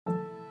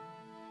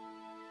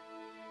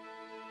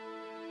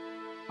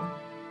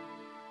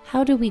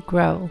how do we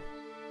grow?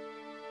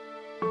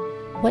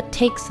 What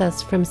takes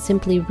us from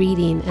simply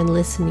reading and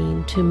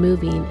listening to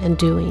moving and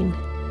doing?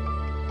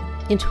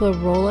 Into a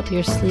roll up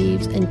your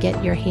sleeves and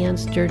get your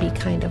hands dirty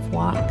kind of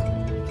walk,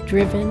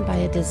 driven by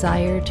a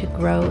desire to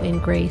grow in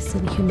grace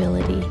and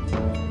humility,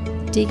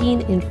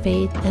 digging in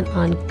faith and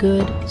on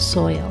good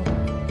soil,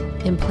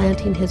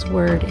 implanting His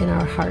word in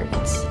our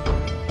hearts,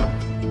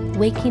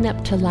 waking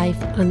up to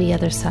life on the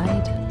other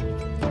side,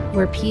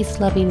 where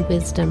peace-loving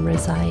wisdom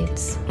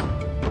resides,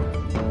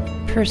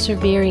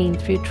 persevering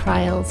through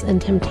trials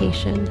and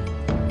temptation,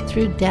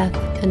 through death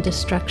and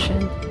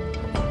destruction,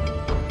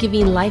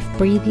 giving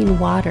life-breathing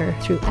water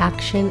through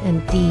action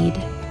and deed,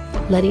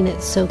 letting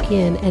it soak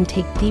in and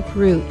take deep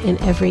root in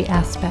every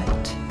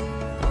aspect.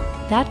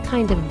 That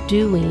kind of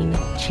doing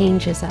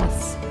changes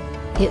us.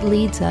 It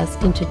leads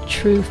us into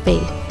true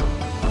faith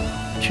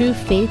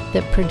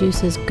that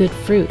produces good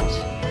fruit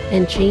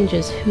and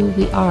changes who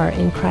we are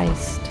in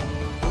Christ,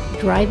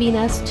 driving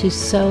us to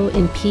sow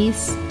in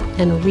peace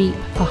and reap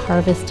a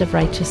harvest of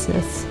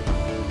righteousness,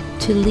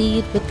 to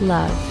lead with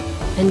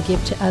love and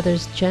give to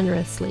others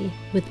generously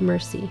with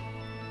mercy,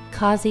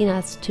 causing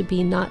us to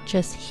be not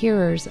just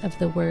hearers of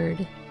the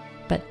word,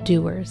 but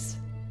doers.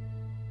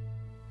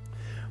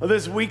 Well,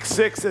 this is week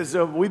 6 as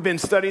we've been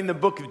studying the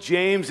book of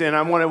James, and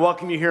I want to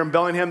welcome you here in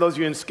Bellingham. Those of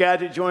you in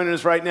Skagit joining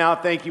us right now,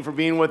 thank you for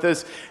being with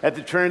us at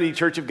the Trinity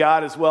Church of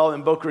God as well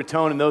in Boca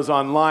Raton and those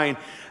online.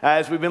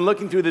 As we've been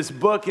looking through this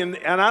book, and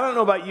I don't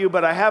know about you,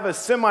 but I have a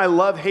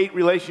semi-love-hate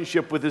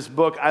relationship with this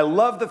book. I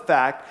love the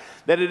fact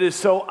that it is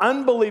so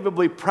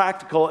unbelievably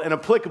practical and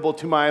applicable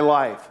to my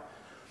life.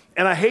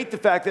 And I hate the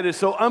fact that it's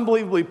so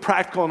unbelievably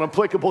practical and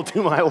applicable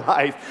to my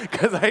life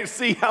because I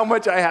see how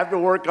much I have to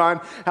work on,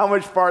 how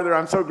much farther.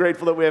 I'm so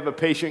grateful that we have a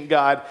patient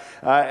God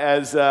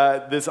as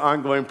this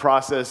ongoing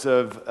process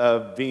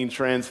of being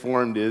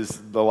transformed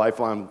is the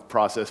lifelong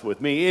process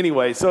with me.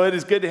 Anyway, so it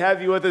is good to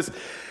have you with us.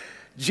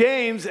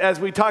 James, as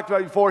we talked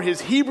about before,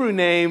 his Hebrew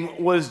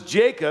name was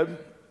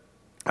Jacob.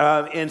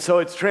 And so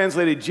it's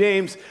translated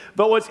James.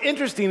 But what's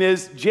interesting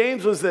is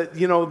James was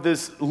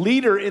this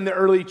leader in the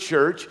early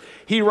church.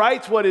 He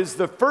writes what is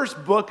the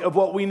first book of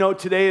what we know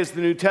today as the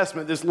New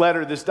Testament. This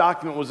letter, this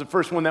document was the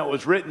first one that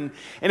was written.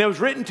 And it was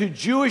written to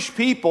Jewish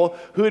people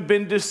who had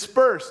been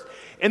dispersed.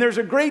 And there's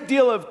a great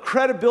deal of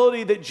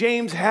credibility that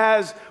James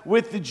has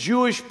with the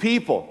Jewish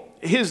people.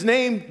 His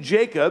name,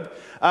 Jacob,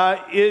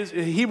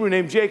 Hebrew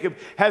name Jacob,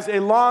 has a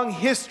long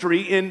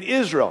history in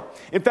Israel.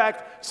 In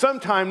fact,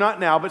 sometime,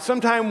 not now, but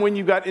sometime when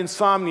you've got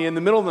insomnia in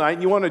the middle of the night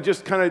and you want to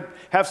just kind of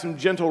have some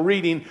gentle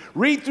reading,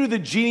 read through the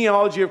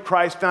genealogy of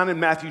Christ found in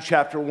Matthew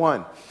chapter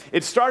 1.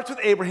 It starts with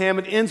Abraham,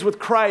 it ends with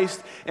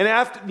Christ, and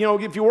after,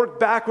 if you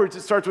work backwards,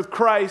 it starts with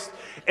Christ,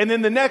 and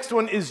then the next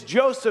one is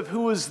Joseph,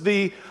 who was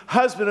the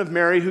husband of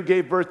Mary, who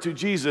gave birth to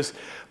Jesus.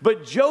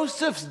 But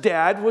Joseph's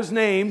dad was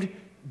named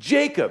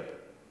Jacob.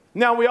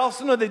 Now, we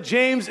also know that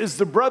James is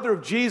the brother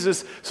of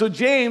Jesus, so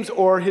James,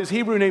 or his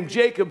Hebrew name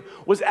Jacob,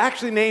 was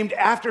actually named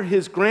after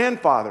his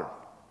grandfather.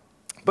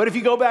 But if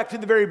you go back to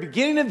the very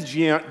beginning of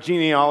the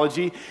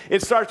genealogy,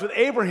 it starts with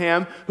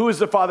Abraham, who is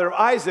the father of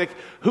Isaac,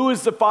 who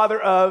is the father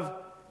of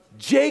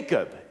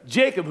Jacob.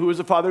 Jacob, who was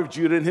the father of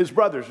Judah and his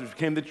brothers, which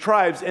became the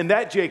tribes, and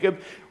that Jacob,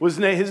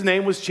 his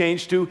name was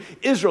changed to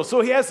Israel.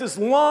 So he has this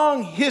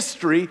long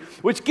history,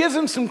 which gives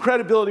him some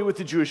credibility with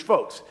the Jewish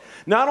folks.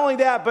 Not only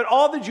that, but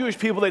all the Jewish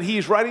people that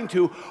he's writing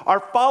to are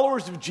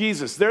followers of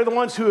Jesus. They're the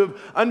ones who have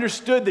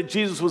understood that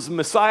Jesus was the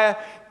Messiah.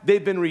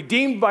 They've been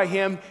redeemed by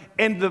him,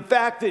 and the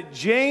fact that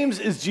James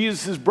is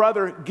Jesus'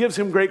 brother gives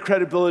him great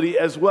credibility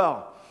as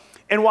well.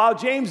 And while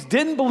James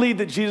didn't believe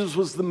that Jesus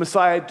was the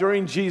Messiah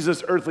during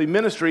Jesus' earthly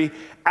ministry,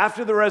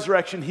 after the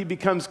resurrection, he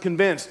becomes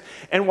convinced.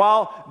 And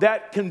while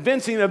that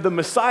convincing of the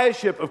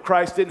messiahship of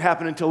Christ didn't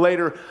happen until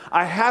later,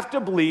 I have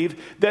to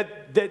believe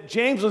that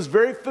James was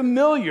very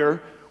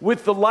familiar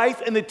with the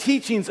life and the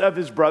teachings of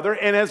his brother.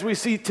 And as we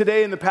see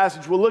today in the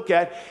passage we'll look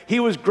at,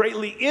 he was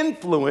greatly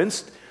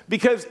influenced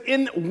because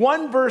in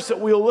one verse that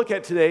we'll look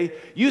at today,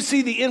 you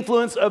see the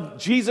influence of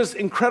Jesus'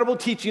 incredible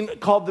teaching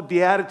called the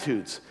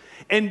Beatitudes.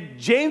 And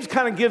James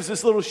kind of gives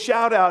this little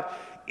shout out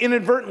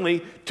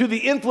inadvertently to the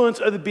influence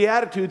of the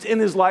Beatitudes in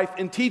his life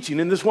and teaching.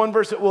 In this one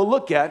verse that we'll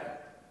look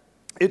at,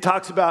 it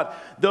talks about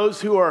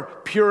those who are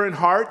pure in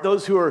heart,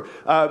 those who are,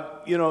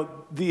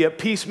 the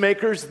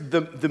peacemakers,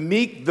 the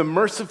meek, the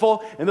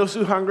merciful, and those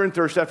who hunger and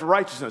thirst after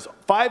righteousness.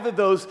 5 of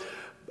those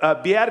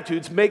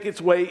Beatitudes make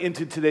its way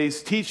into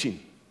today's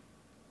teaching.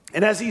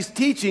 And as he's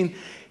teaching,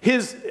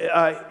 his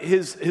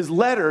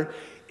letter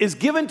is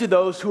given to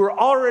those who are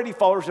already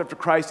followers after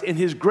Christ, and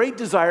his great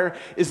desire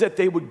is that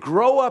they would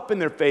grow up in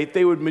their faith,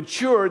 they would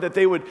mature, that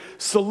they would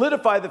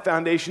solidify the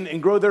foundation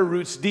and grow their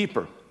roots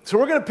deeper. So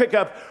we're going to pick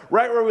up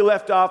right where we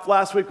left off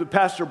last week with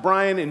Pastor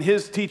Brian and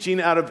his teaching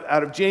out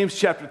of James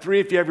chapter 3,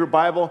 if you have your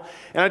Bible.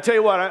 And I tell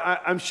you what,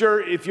 I'm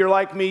sure if you're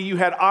like me, you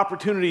had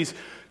opportunities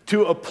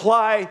to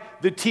apply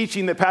the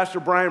teaching that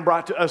Pastor Brian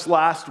brought to us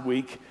last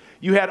week.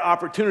 You had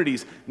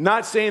opportunities.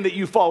 Not saying that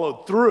you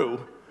followed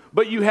through,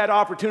 but you had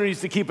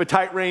opportunities to keep a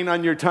tight rein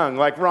on your tongue.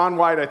 Like Ron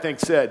White, I think,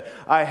 said,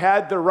 I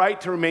had the right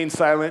to remain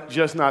silent,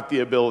 just not the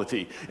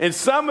ability. And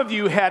some of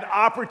you had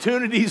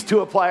opportunities to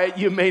apply it.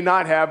 You may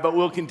not have, but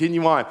we'll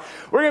continue on.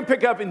 We're going to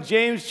pick up in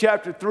James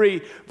chapter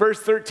 3, verse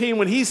 13,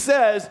 when he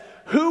says,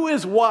 who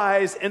is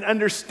wise and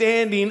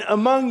understanding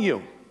among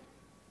you?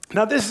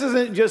 Now, this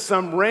isn't just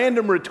some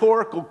random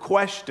rhetorical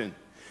question.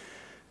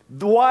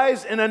 The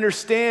wise and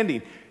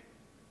understanding.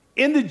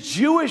 In the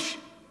Jewish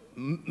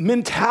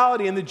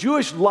mentality, in the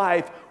Jewish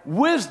life,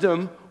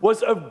 wisdom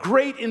was of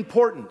great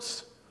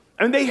importance.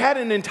 And they had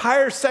an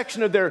entire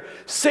section of their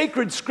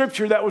sacred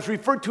scripture that was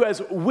referred to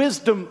as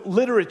wisdom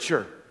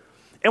literature.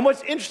 And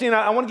what's interesting,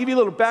 I want to give you a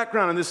little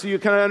background on this so you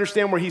kind of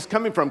understand where he's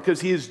coming from,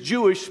 because he is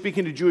Jewish,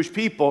 speaking to Jewish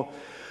people.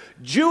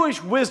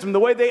 Jewish wisdom, the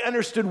way they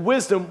understood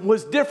wisdom,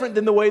 was different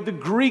than the way the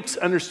Greeks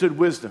understood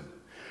wisdom.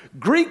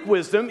 Greek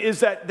wisdom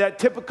is that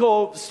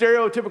typical,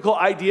 stereotypical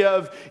idea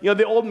of,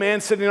 the old man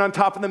sitting on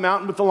top of the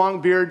mountain with the long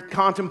beard,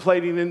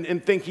 contemplating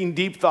and thinking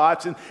deep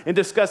thoughts and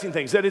discussing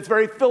things. That it's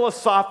very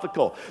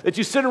philosophical, that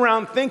you sit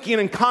around thinking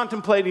and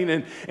contemplating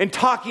and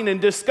talking and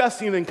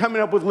discussing and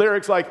coming up with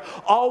lyrics like,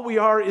 all we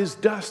are is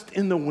dust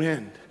in the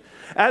wind.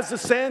 As the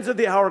sands of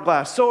the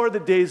hourglass, so are the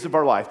days of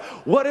our life.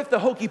 What if the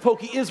hokey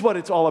pokey is what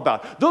it's all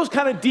about? Those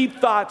kind of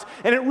deep thoughts.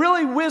 And it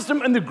really,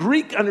 wisdom and the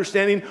Greek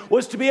understanding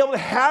was to be able to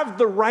have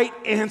the right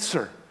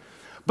answer.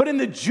 But in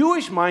the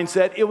Jewish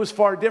mindset, it was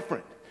far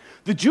different.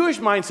 The Jewish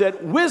mindset,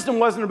 wisdom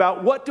wasn't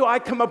about what do I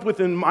come up with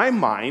in my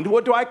mind?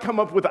 What do I come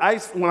up with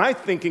when I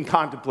think and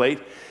contemplate?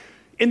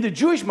 In the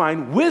Jewish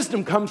mind,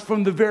 wisdom comes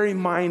from the very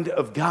mind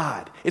of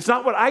God. It's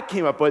not what I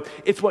came up with,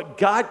 it's what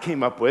God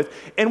came up with.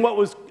 And what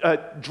was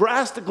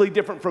drastically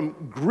different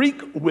from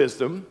Greek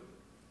wisdom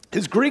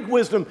is Greek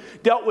wisdom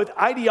dealt with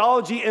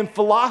ideology and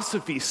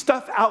philosophy,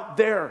 stuff out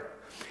there.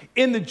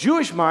 In the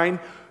Jewish mind,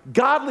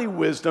 godly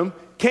wisdom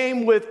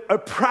came with a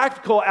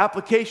practical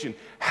application.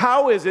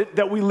 How is it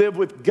that we live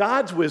with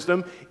God's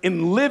wisdom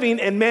in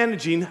living and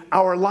managing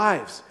our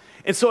lives?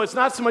 And so it's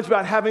not so much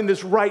about having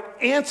this right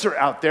answer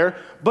out there,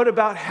 but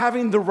about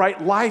having the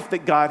right life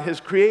that God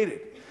has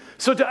created.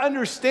 So to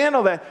understand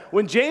all that,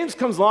 when James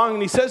comes along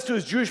and he says to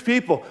his Jewish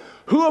people,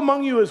 who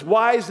among you is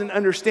wise and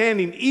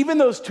understanding? Even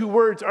those two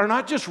words are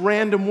not just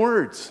random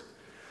words.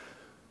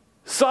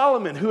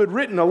 Solomon, who had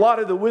written a lot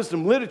of the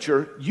wisdom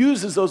literature,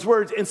 uses those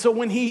words. And so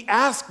when he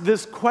asked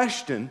this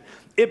question,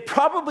 it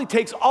probably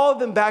takes all of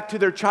them back to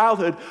their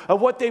childhood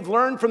of what they've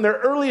learned from their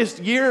earliest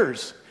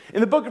years.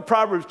 In the book of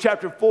Proverbs,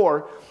 chapter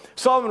 4,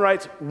 Solomon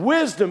writes,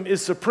 wisdom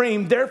is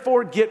supreme,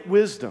 therefore get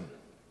wisdom.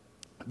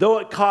 Though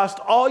it cost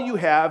all you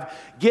have,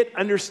 get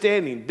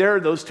understanding. There are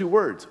those two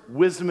words,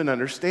 wisdom and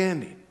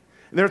understanding.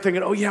 And they're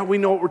thinking, oh yeah, we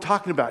know what we're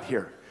talking about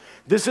here.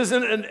 This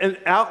isn't an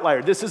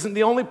outlier. This isn't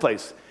the only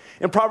place.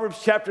 In Proverbs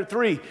chapter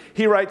 3,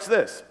 he writes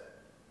this,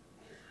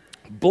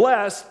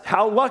 blessed,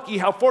 how lucky,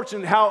 how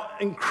fortunate, how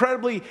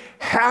incredibly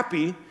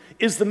happy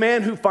is the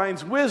man who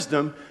finds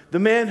wisdom, the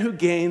man who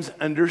gains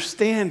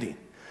understanding.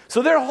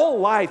 So their whole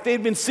life,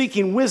 they'd been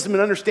seeking wisdom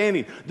and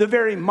understanding, the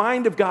very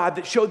mind of God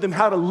that showed them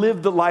how to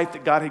live the life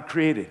that God had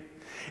created.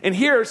 And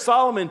here,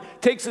 Solomon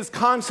takes this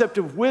concept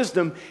of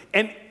wisdom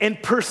and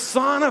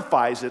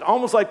personifies it,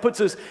 almost like puts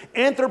this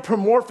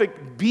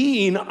anthropomorphic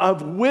being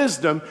of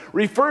wisdom,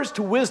 refers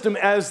to wisdom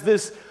as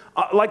this,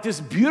 like this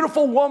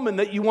beautiful woman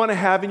that you want to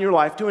have in your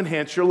life to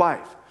enhance your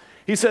life.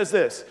 He says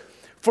this,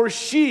 for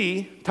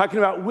she, talking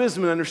about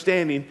wisdom and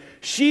understanding,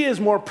 she is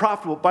more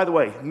profitable. By the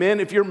way, men,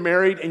 if you're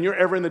married and you're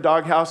ever in the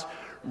doghouse,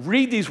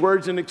 read these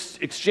words and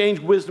exchange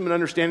wisdom and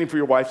understanding for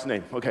your wife's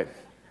name. Okay.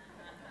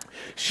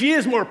 She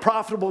is more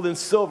profitable than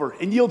silver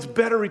and yields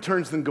better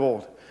returns than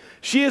gold.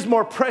 She is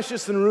more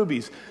precious than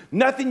rubies.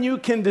 Nothing you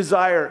can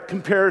desire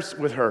compares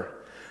with her.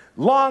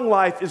 Long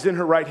life is in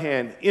her right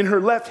hand. In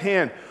her left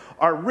hand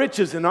are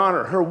riches and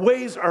honor. Her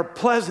ways are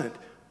pleasant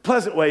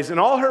ways, and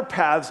all her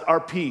paths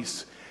are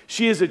peace.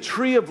 She is a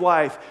tree of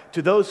life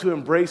to those who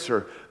embrace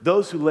her.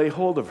 Those who lay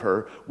hold of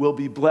her will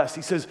be blessed.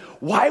 He says,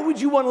 why would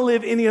you want to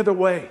live any other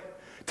way?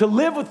 To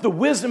live with the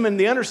wisdom and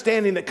the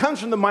understanding that comes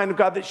from the mind of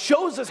God that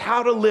shows us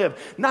how to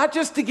live, not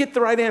just to get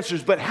the right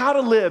answers, but how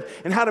to live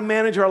and how to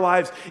manage our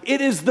lives. It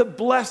is the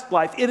blessed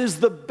life. It is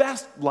the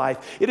best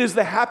life. It is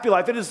the happy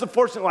life. It is the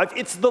fortunate life.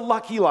 It's the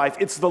lucky life.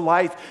 It's the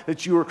life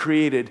that you were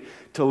created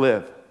to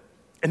live.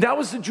 And that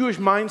was the Jewish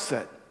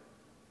mindset.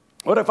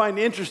 What I find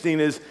interesting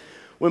is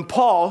when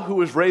Paul, who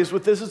was raised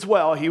with this as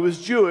well, he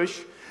was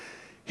Jewish,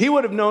 he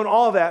would have known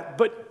all that.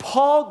 But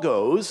Paul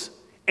goes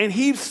and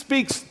he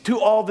speaks to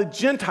all the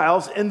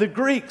Gentiles and the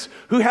Greeks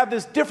who have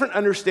this different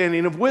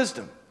understanding of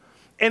wisdom.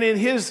 And in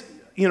his,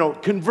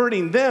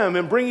 converting them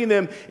and bringing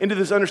them into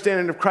this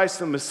understanding of Christ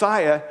the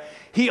Messiah,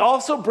 he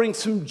also brings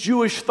some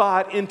Jewish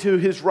thought into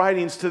his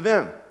writings to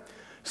them.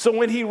 So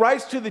when he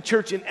writes to the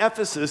church in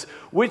Ephesus,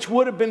 which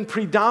would have been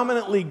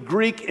predominantly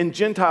Greek and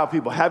Gentile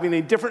people having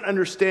a different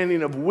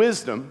understanding of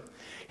wisdom,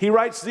 he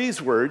writes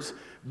these words,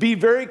 be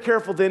very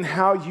careful then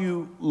how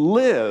you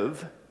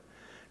live,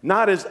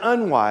 not as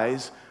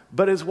unwise,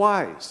 but as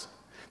wise.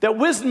 That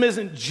wisdom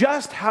isn't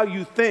just how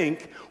you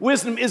think.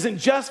 Wisdom isn't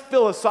just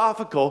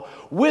philosophical.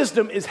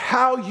 Wisdom is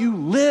how you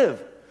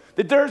live.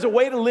 That there's a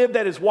way to live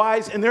that is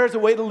wise, and there's a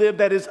way to live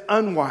that is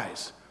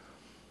unwise.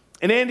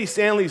 In Andy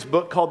Stanley's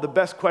book called The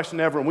Best Question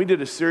Ever, and we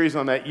did a series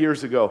on that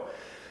years ago,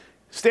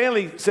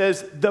 Stanley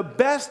says the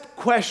best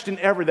question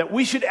ever that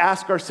we should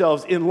ask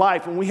ourselves in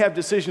life when we have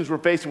decisions we're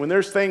facing, when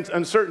there's things,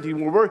 uncertainty,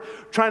 when we're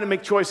trying to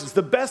make choices,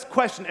 the best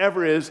question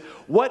ever is,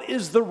 what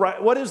is the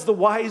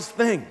wise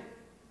thing?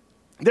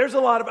 There's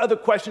a lot of other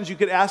questions you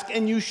could ask,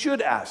 and you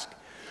should ask.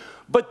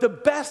 But the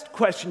best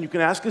question you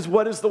can ask is,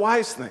 what is the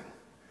wise thing?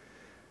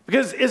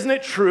 Because isn't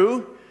it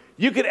true?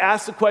 You could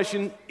ask the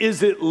question,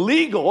 is it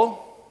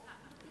legal?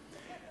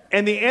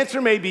 And the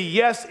answer may be,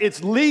 yes,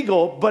 it's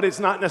legal, but it's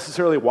not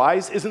necessarily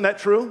wise. Isn't that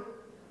true?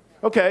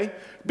 Okay.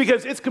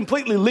 Because it's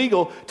completely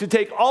legal to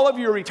take all of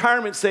your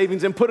retirement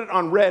savings and put it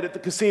on red at the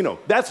casino.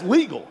 That's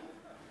legal.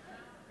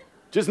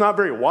 Just not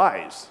very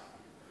wise.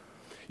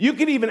 You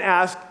could even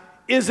ask,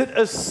 is it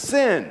a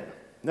sin?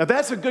 Now,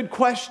 that's a good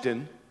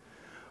question,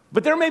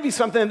 but there may be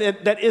something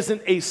that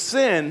isn't a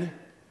sin,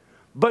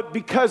 but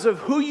because of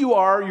who you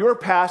are, your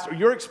past, or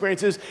your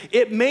experiences,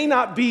 it may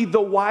not be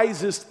the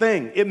wisest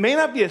thing. It may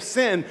not be a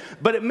sin,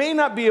 but it may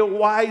not be a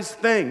wise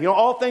thing. You know,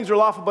 all things are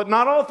lawful, but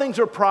not all things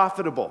are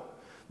profitable.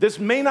 This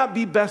may not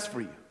be best for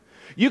you.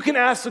 You can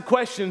ask the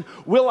question,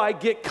 will I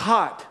get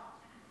caught?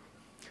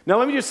 Now,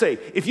 let me just say,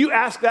 if you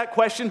ask that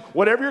question,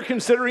 whatever you're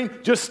considering,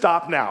 just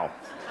stop now.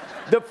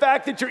 The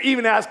fact that you're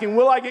even asking,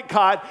 will I get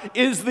caught,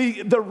 is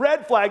the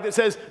red flag that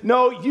says,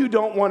 no, you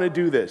don't want to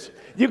do this.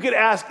 You could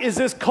ask, is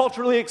this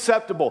culturally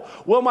acceptable?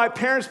 Will my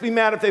parents be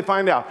mad if they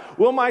find out?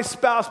 Will my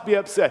spouse be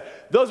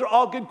upset? Those are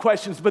all good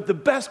questions, but the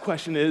best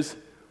question is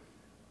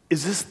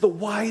this the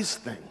wise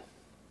thing?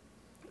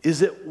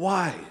 Is it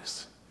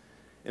wise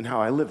in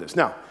how I live this?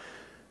 Now,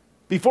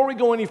 before we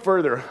go any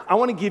further, I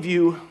want to give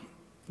you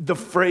the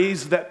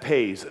phrase that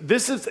pays.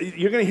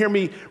 You're going to hear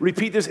me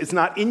repeat this. It's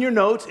not in your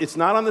notes. It's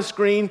not on the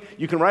screen.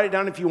 You can write it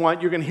down if you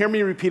want. You're going to hear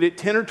me repeat it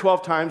 10 or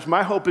 12 times.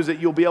 My hope is that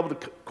you'll be able to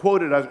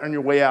quote it on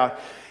your way out.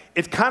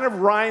 It kind of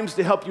rhymes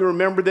to help you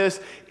remember this.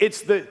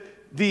 It's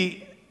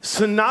the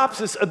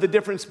synopsis of the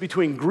difference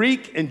between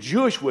Greek and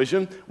Jewish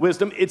wisdom.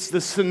 It's the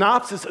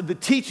synopsis of the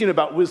teaching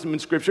about wisdom in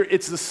Scripture.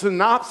 It's the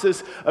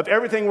synopsis of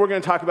everything we're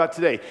going to talk about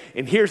today.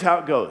 And here's how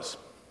it goes.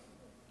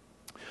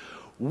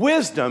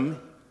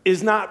 Wisdom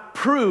is not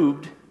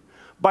proved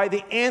by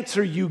the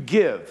answer you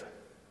give.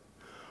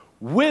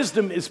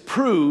 Wisdom is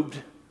proved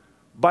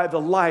by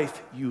the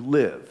life you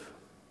live.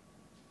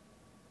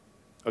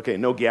 Okay,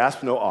 no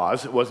gasp, no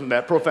ahs. It wasn't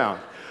that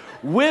profound.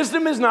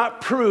 Wisdom is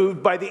not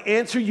proved by the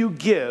answer you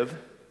give.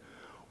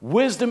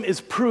 Wisdom is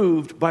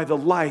proved by the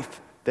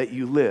life that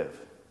you live.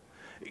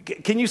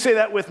 Can you say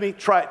that with me?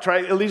 Try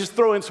at least just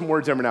throw in some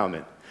words every now and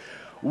then.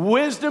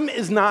 Wisdom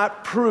is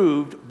not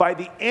proved by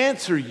the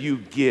answer you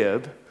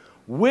give.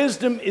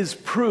 Wisdom is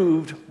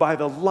proved by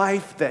the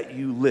life that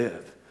you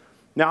live.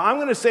 Now, I'm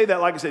going to say that,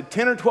 like I said,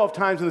 10 or 12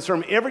 times in the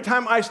sermon. Every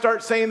time I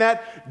start saying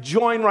that,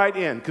 join right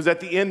in, because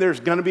at the end,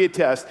 there's going to be a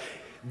test.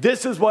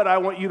 This is what I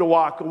want you to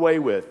walk away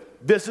with.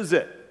 This is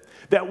it.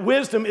 That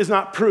wisdom is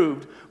not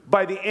proved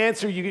by the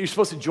answer you're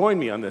supposed to join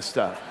me on this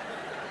stuff.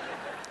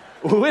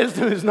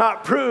 Wisdom is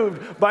not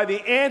proved by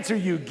the answer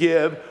you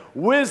give.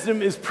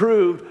 Wisdom is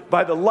proved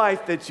by the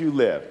life that you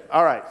live.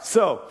 All right,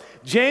 so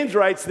James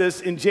writes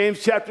this in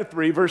James chapter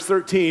 3, verse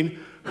 13.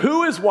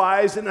 Who is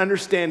wise and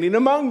understanding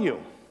among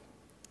you?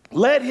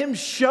 Let him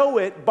show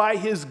it by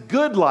his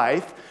good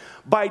life,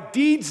 by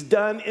deeds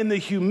done in the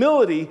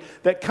humility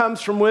that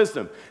comes from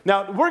wisdom.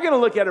 Now, we're going to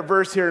look at a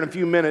verse here in a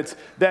few minutes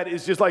that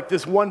is just like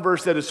this one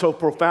verse that is so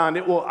profound.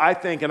 It will, I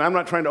think, and I'm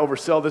not trying to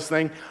oversell this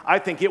thing, I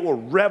think it will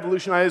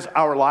revolutionize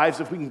our lives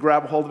if we can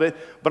grab a hold of it.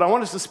 But I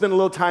want us to spend a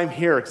little time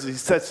here because he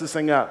sets this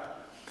thing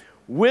up.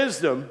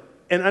 Wisdom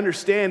and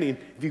understanding,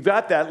 if you've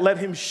got that, let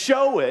him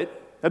show it.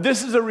 Now,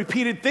 this is a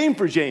repeated theme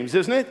for James,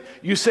 isn't it?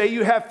 You say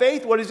you have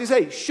faith. What does he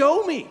say?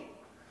 Show me.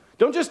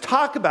 Don't just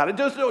talk about it.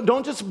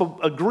 Don't just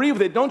agree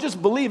with it. Don't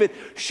just believe it.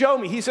 Show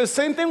me. He says,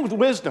 same thing with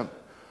wisdom.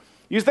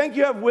 You think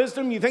you have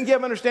wisdom? You think you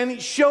have understanding?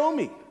 Show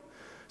me.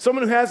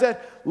 Someone who has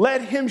that,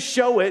 let him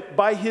show it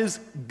by his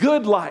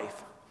good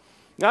life.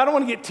 Now, I don't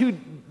want to get too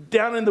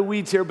down in the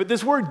weeds here, but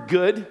this word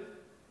good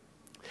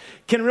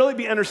can really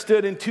be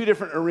understood in two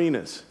different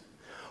arenas.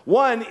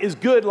 One is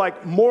good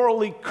like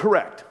morally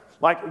correct,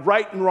 like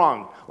right and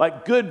wrong,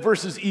 like good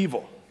versus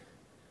evil.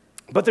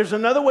 But there's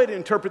another way to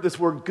interpret this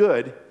word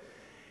good,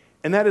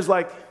 and that is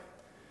like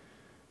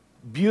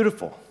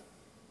beautiful,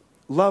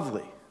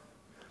 lovely,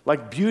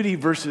 like beauty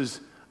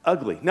versus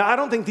ugly. Now, I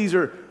don't think these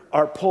are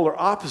polar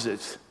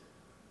opposites,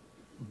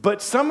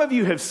 but some of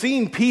you have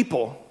seen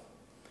people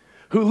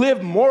who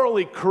live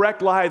morally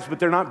correct lives, but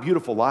they're not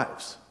beautiful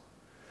lives.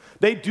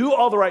 They do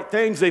all the right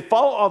things. They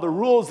follow all the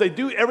rules. They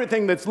do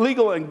everything that's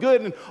legal and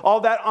good and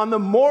all that on the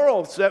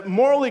morals, that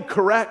morally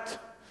correct.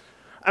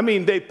 I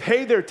mean, they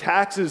pay their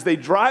taxes, they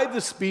drive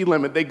the speed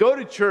limit, they go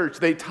to church,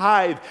 they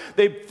tithe,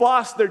 they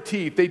floss their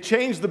teeth, they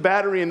change the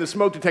battery in the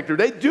smoke detector.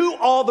 They do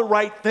all the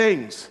right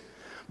things,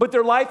 but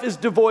their life is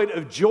devoid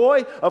of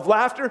joy, of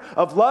laughter,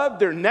 of love.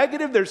 They're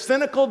negative, they're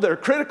cynical, they're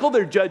critical,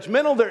 they're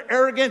judgmental, they're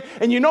arrogant.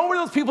 And you know where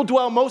those people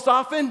dwell most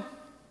often?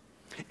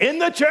 In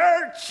the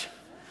church.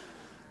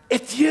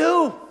 It's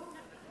you.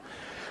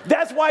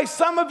 That's why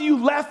some of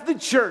you left the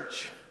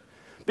church,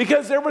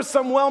 because there was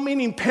some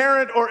well-meaning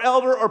parent or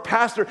elder or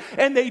pastor,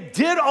 and they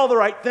did all the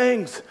right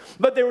things,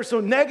 but they were so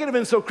negative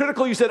and so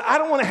critical, you said, I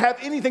don't want to have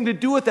anything to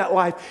do with that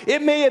life.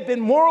 It may have been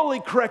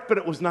morally correct, but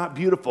it was not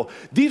beautiful.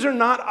 These are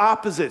not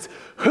opposites.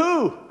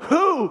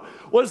 Who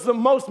was the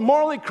most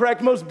morally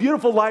correct, most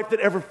beautiful life that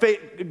ever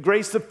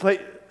graced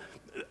the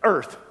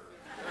earth?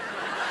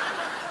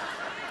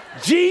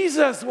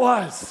 Jesus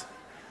was.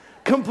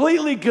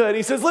 Completely good.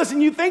 He says,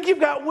 listen, you think you've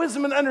got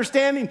wisdom and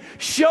understanding.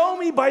 Show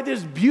me by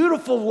this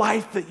beautiful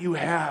life that you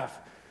have.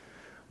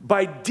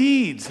 By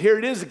deeds. Here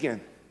it is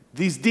again.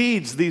 These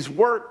deeds, these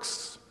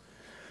works.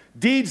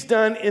 Deeds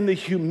done in the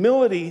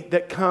humility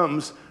that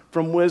comes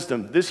from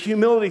wisdom. This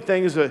humility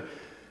thing is a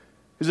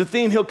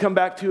theme he'll come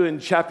back to in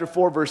chapter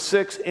 4, verse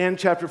 6 and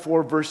chapter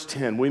 4, verse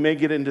 10. We may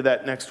get into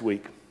that next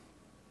week.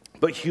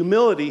 But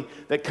humility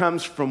that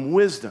comes from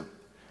wisdom.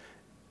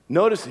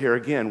 Notice here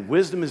again,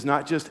 wisdom is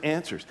not just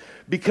answers.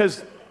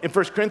 Because in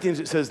 1 Corinthians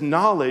it says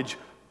knowledge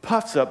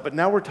puffs up, but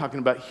now we're talking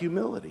about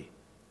humility.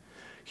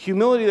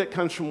 Humility that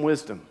comes from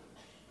wisdom.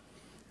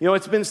 You know,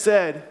 it's been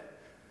said,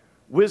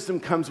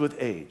 wisdom comes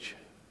with age.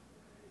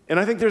 And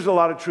I think there's a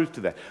lot of truth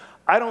to that.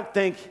 I don't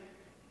think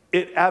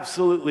it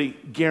absolutely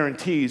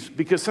guarantees,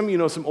 because some of you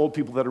know some old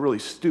people that are really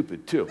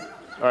stupid too.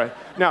 All right.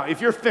 Now,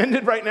 if you're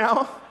offended right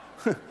now,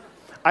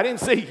 I didn't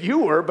say you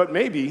were, but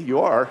maybe you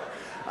are.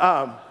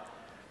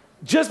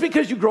 Just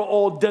because you grow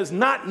old does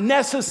not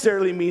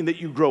necessarily mean that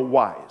you grow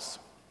wise.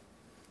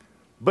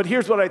 But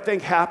here's what I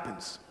think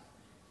happens.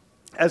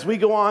 As we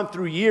go on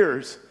through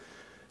years,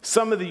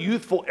 some of the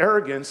youthful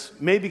arrogance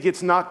maybe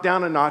gets knocked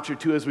down a notch or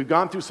two as we've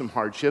gone through some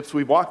hardships,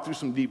 we've walked through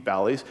some deep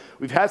valleys,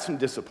 we've had some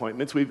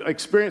disappointments, we've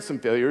experienced some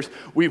failures,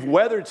 we've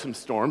weathered some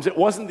storms, it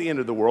wasn't the end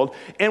of the world,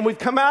 and we've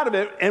come out of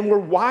it and we're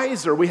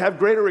wiser, we have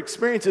greater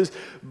experiences,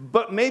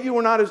 but maybe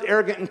we're not as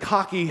arrogant and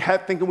cocky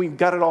thinking we've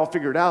got it all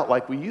figured out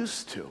like we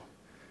used to.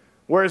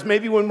 Whereas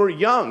maybe when we're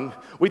young,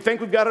 we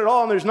think we've got it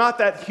all, and there's not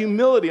that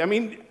humility. I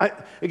mean,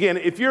 again,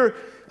 if you're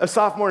a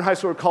sophomore in high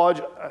school or college,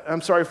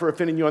 I'm sorry for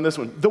offending you on this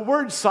one. The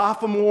word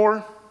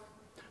sophomore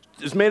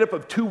is made up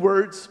of two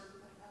words.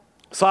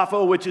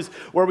 Sopho, which is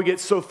where we get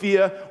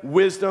Sophia,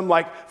 wisdom,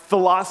 like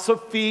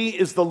philosophy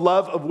is the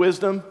love of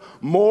wisdom.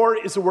 More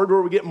is the word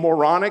where we get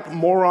moronic,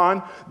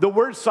 moron. The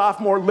word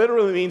sophomore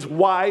literally means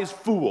wise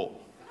fool.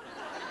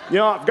 You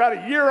know, I've got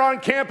a year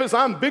on campus,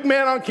 I'm a big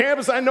man on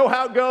campus, I know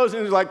how it goes,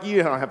 and it's like,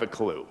 you don't have a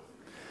clue.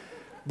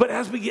 But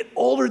as we get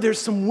older, there's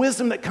some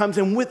wisdom that comes,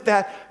 and with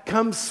that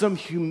comes some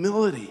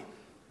humility.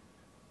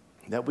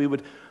 That we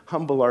would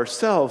humble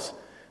ourselves,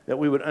 that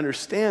we would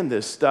understand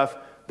this stuff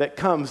that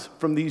comes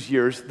from these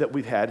years that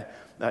we've had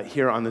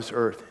here on this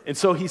earth. And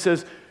so he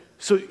says,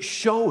 so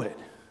show it.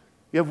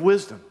 You have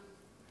wisdom.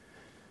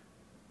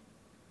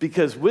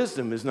 Because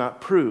wisdom is not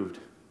proved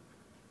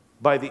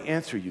by the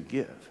answer you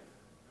give.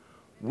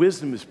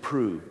 Wisdom is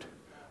proved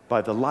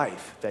by the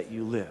life that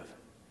you live.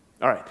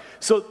 All right,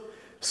 so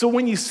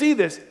when you see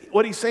this,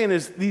 what he's saying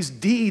is these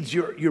deeds,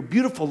 your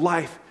beautiful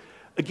life,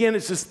 again,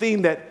 it's this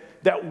theme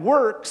that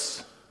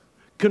works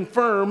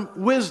confirm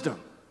wisdom.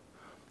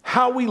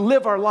 How we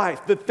live our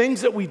life, the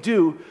things that we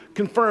do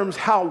confirms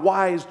how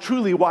wise,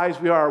 truly wise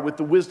we are with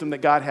the wisdom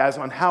that God has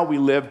on how we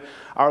live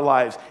our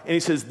lives. And he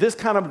says this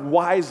kind of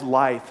wise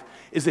life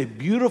is a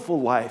beautiful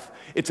life.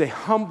 It's a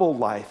humble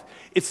life.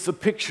 It's the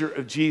picture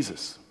of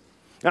Jesus.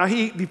 Now,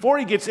 before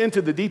he gets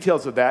into the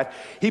details of that,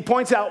 he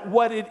points out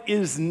what it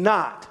is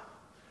not.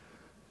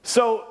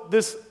 So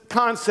this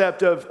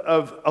concept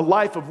of a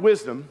life of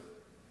wisdom,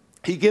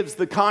 he gives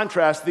the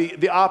contrast,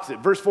 the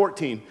opposite. Verse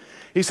 14,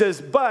 he says,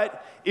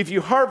 but if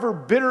you harbor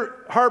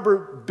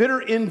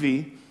bitter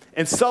envy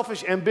and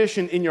selfish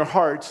ambition in your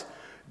hearts,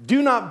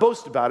 do not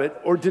boast about it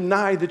or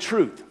deny the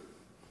truth.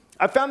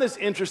 I found this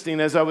interesting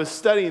as I was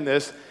studying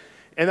this,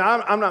 and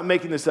I'm not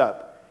making this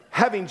up.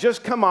 Having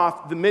just come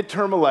off the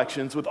midterm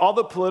elections with all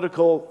the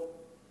political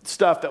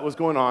stuff that was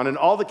going on and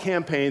all the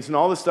campaigns and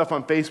all the stuff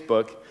on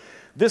Facebook,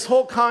 this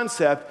whole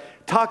concept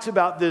talks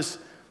about this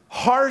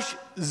harsh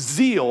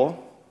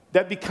zeal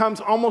that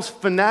becomes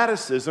almost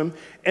fanaticism,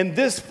 and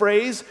this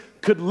phrase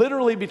could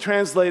literally be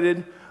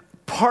translated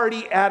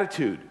party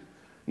attitude.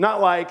 Not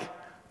like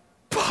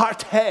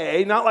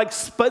party, not like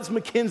Spuds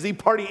MacKenzie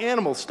party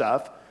animal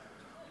stuff,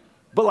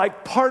 but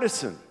like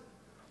partisan,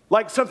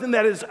 like something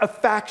that is a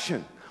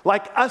faction.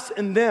 Like us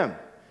and them.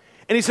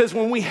 And he says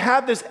when we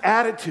have this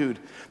attitude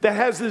that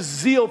has this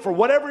zeal for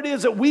whatever it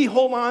is that we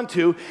hold on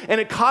to,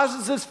 and it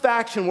causes this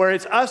faction where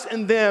it's us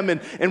and them,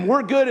 and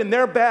we're good and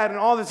they're bad and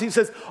all this, he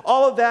says,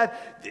 all of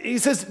that, he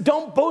says,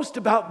 don't boast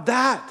about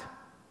that.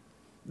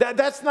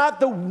 That's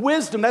not the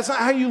wisdom. That's not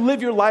how you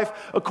live your life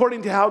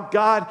according to how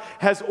God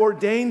has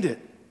ordained it.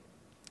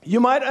 You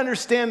might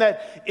understand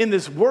that in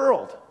this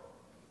world,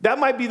 That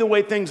might be the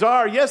way things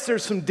are. Yes,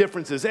 there's some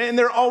differences, and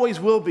there always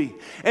will be.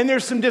 And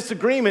there's some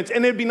disagreements,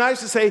 and it'd be nice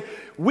to say,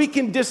 we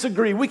can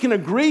disagree. We can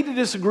agree to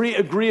disagree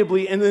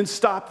agreeably and then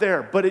stop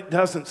there, but it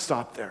doesn't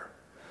stop there.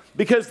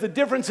 Because the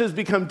differences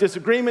become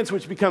disagreements,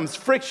 which becomes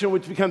friction,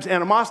 which becomes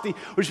animosity,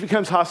 which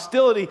becomes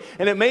hostility,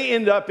 and it may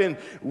end up in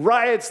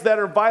riots that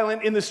are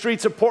violent in the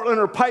streets of Portland,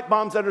 or pipe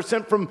bombs that are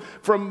sent from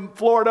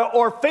Florida,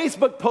 or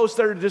Facebook posts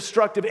that are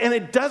destructive. And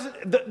it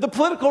doesn't, the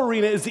political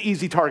arena is the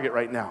easy target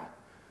right now.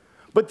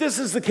 But this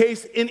is the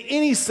case in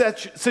any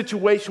such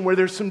situation where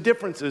there's some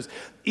differences,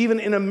 even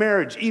in a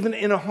marriage, even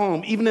in a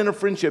home, even in a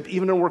friendship,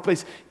 even in a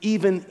workplace,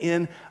 even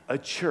in a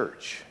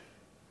church.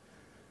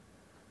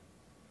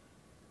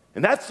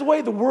 And that's the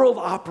way the world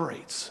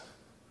operates.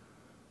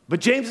 But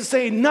James is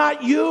saying,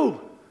 not you.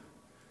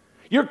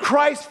 You're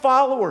Christ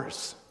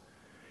followers.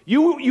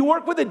 You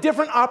work with a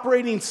different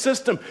operating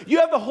system. You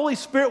have the Holy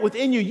Spirit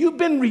within you. You've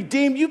been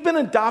redeemed. You've been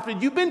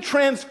adopted. You've been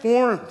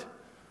transformed.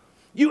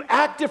 You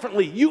act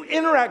differently. You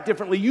interact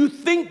differently. You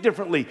think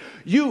differently.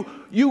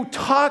 You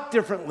talk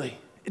differently.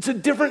 It's a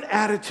different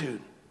attitude.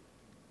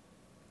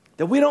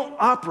 That we don't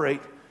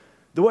operate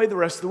the way the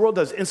rest of the world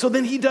does. And so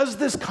then he does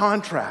this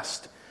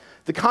contrast.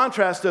 The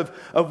contrast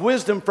of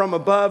wisdom from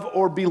above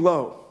or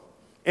below.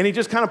 And he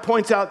just kind of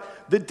points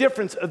out the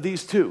difference of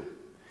these two.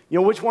 You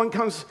know, which one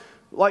comes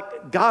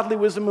like godly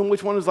wisdom and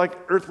which one is like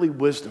earthly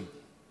wisdom.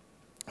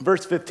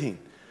 Verse 15.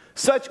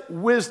 Such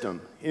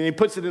wisdom, and he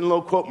puts it in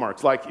low quote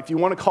marks, like if you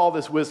want to call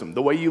this wisdom,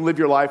 the way you live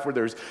your life where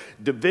there's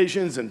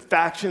divisions and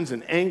factions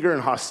and anger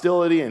and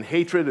hostility and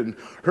hatred and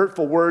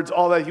hurtful words,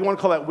 all that, you want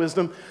to call that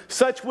wisdom,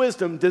 such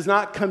wisdom does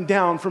not come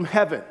down from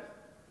heaven,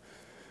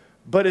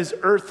 but is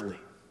earthly.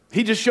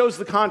 He just shows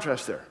the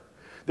contrast there.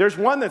 There's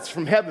one that's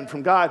from heaven,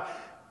 from God,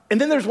 and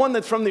then there's one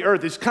that's from the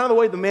earth. It's kind of the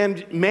way the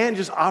man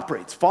just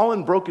operates.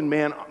 Fallen, broken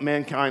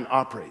mankind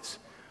operates.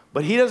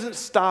 But he doesn't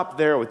stop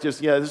there with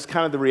just, this is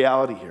kind of the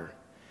reality here.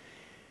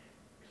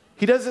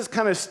 He does this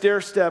kind of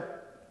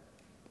stair-step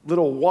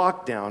little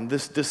walk down,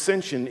 this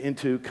dissension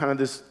into kind of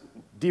this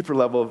deeper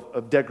level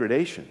of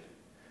degradation.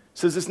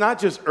 Says it's not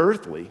just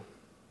earthly,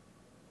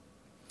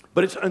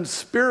 but it's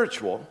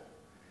unspiritual,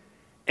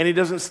 and he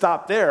doesn't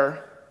stop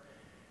there.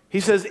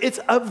 He says it's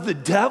of the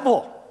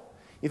devil.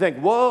 You think,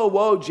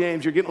 whoa,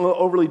 James, you're getting a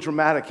little overly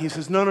dramatic. He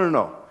says,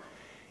 no.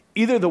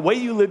 Either the way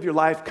you live your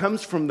life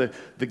comes from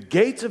the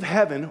gates of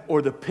heaven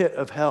or the pit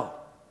of hell.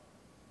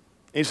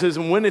 He says,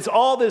 and when it's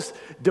all this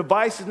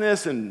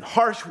divisiveness and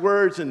harsh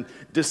words and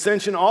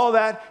dissension, all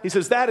that, he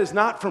says, that is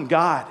not from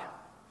God.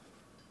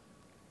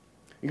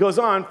 He goes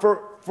on, for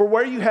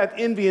where you have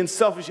envy and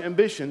selfish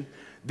ambition,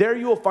 there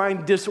you will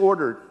find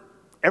disorder.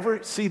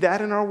 Ever see that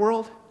in our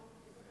world?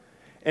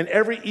 And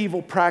every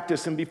evil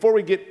practice. And before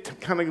we get to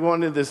kind of go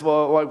into this,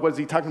 well, like, what is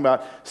he talking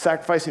about?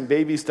 Sacrificing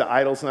babies to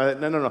idols and all that.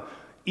 No.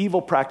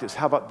 Evil practice.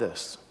 How about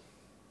this?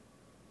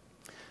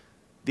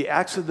 The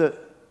acts of the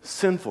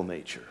sinful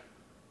nature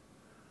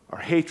are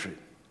hatred,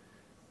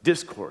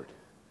 discord,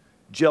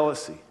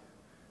 jealousy,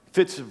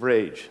 fits of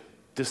rage,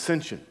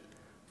 dissension,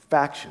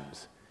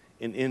 factions,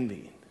 and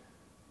envying.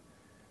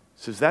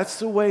 Says that's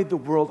the way the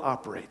world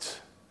operates,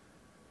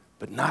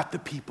 but not the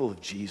people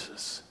of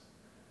Jesus,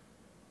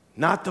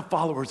 not the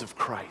followers of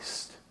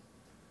Christ.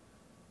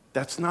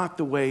 That's not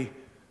the way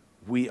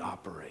we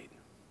operate.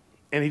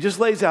 And he just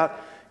lays out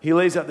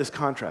this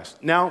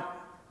contrast. Now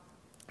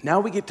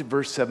we get to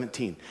verse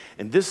 17,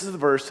 and this is the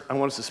verse I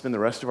want us to spend the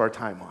rest of our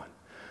time on.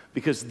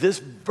 Because this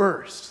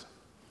verse,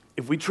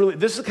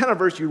 this is the kind of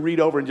verse you read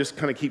over and just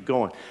kind of keep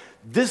going.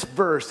 This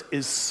verse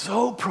is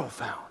so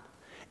profound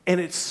and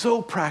it's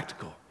so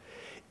practical.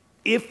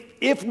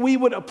 If we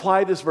would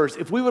apply this verse,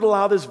 if we would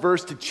allow this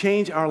verse to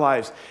change our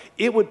lives,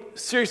 it would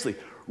seriously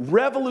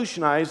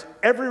revolutionize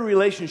every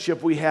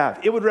relationship we have.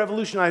 It would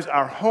revolutionize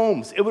our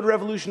homes. It would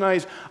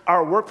revolutionize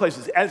our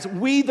workplaces. As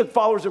we, the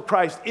followers of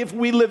Christ, if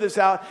we live this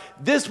out,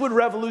 this would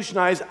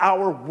revolutionize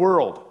our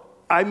world.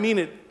 I mean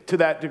it to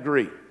that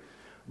degree.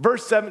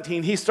 Verse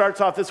 17, he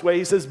starts off this way.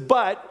 He says,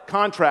 but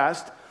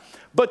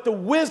the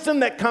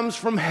wisdom that comes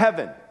from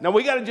heaven. Now,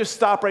 we got to just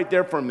stop right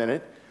there for a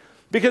minute,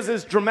 because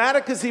as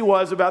dramatic as he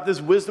was about this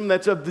wisdom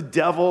that's of the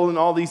devil and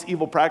all these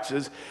evil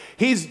practices,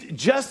 he's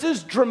just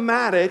as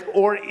dramatic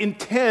or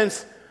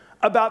intense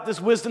about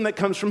this wisdom that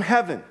comes from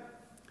heaven.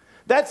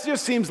 That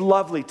just seems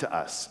lovely to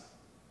us.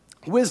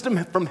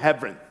 Wisdom from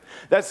heaven.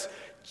 That's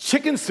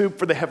chicken soup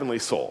for the heavenly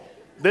soul.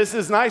 This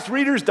is nice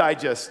Reader's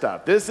Digest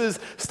stuff. This is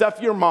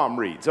stuff your mom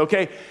reads,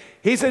 okay?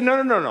 He said,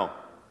 no.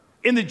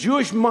 In the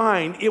Jewish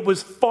mind, it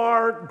was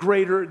far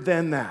greater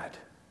than that.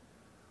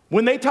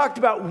 When they talked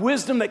about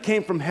wisdom that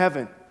came from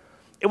heaven,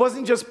 it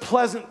wasn't just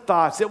pleasant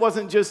thoughts. It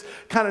wasn't just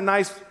kind of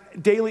nice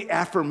daily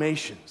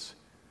affirmations.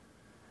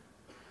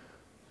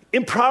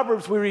 In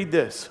Proverbs, we read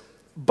this: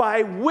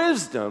 by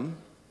wisdom,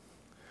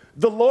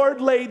 the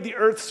Lord laid the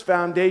earth's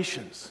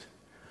foundations.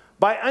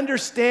 By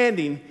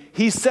understanding,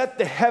 he set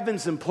the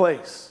heavens in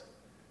place.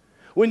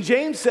 When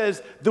James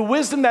says the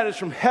wisdom that is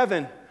from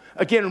heaven,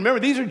 again,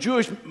 remember, these are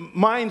Jewish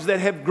minds that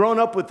have grown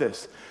up with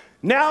this.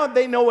 Now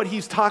they know what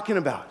he's talking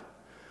about.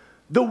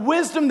 The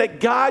wisdom that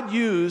God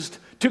used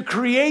to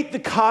create the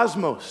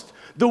cosmos.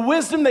 The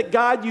wisdom that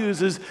God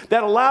uses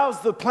that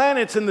allows the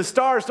planets and the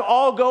stars to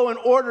all go in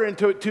order and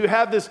to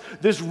have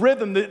this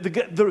rhythm.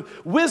 The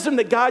wisdom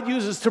that God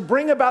uses to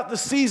bring about the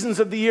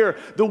seasons of the year.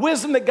 The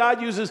wisdom that God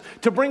uses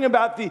to bring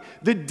about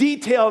the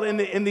detailed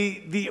and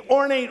the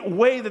ornate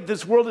way that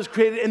this world is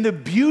created and the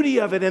beauty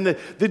of it and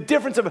the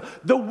difference of it.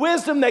 The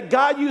wisdom that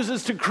God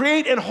uses to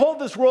create and hold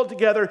this world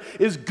together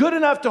is good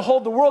enough to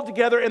hold the world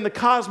together in the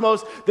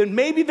cosmos. Then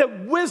maybe the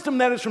wisdom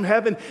that is from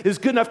heaven is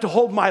good enough to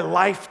hold my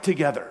life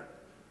together.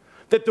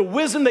 That the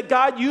wisdom that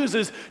God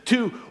uses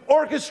to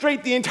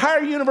orchestrate the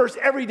entire universe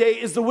every day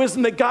is the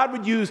wisdom that God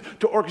would use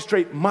to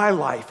orchestrate my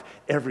life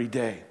every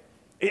day.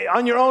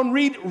 On your own,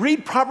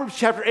 read Proverbs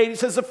chapter 8. It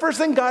says the first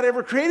thing God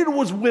ever created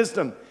was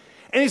wisdom.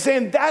 And he's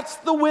saying that's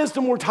the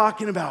wisdom we're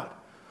talking about.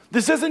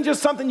 This isn't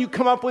just something you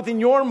come up with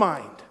in your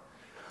mind.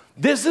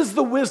 This is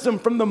the wisdom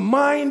from the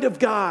mind of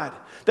God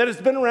that has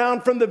been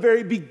around from the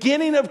very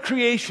beginning of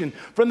creation,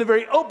 from the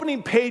very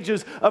opening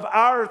pages of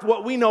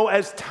what we know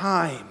as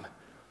time.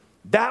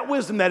 That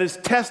wisdom that is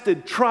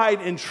tested,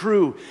 tried, and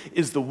true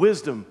is the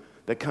wisdom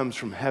that comes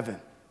from heaven.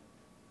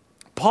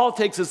 Paul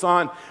takes us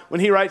on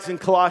when he writes in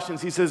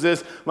Colossians. He says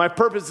this, my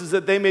purpose is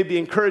that they may be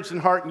encouraged in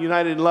heart and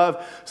united in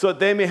love, so that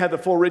they may have the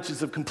full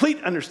riches of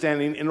complete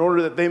understanding, in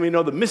order that they may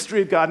know the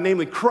mystery of God,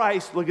 namely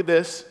Christ, look at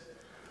this,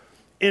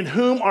 in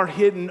whom are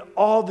hidden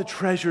all the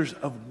treasures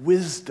of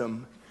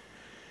wisdom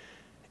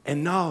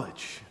and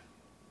knowledge.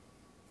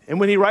 And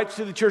when he writes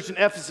to the church in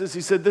Ephesus,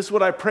 he said, this is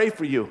what I pray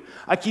for you.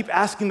 I keep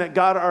asking that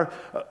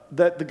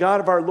that the God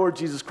of our Lord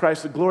Jesus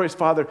Christ, the glorious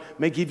Father,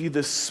 may give you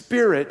the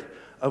spirit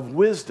of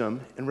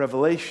wisdom and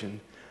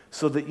revelation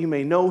so that you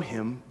may know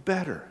him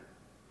better.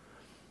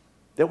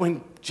 That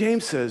when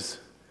James says,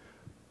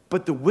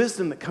 but the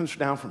wisdom that comes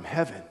down from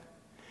heaven,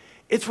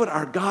 it's what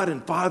our God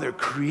and Father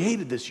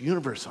created this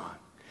universe on.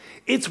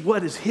 It's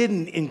what is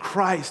hidden in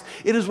Christ.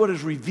 It is what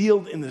is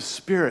revealed in the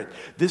Spirit.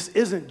 This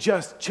isn't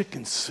just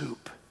chicken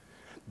soup.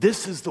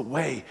 This is the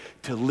way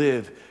to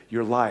live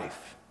your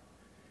life.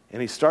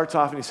 And he starts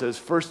off and he says,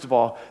 first of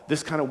all,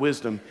 this kind of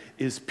wisdom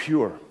is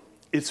pure.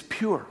 It's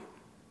pure.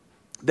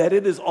 That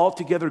it is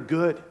altogether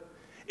good.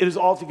 It is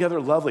altogether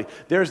lovely.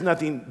 There's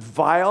nothing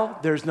vile.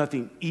 There's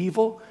nothing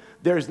evil.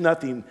 There's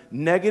nothing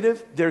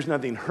negative. There's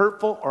nothing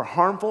hurtful or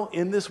harmful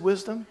in this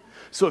wisdom.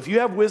 So if you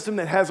have wisdom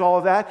that has all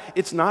of that,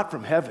 it's not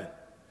from heaven.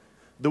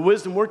 The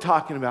wisdom we're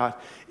talking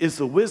about is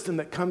the wisdom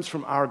that comes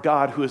from our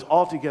God, who is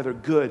altogether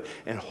good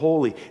and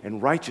holy and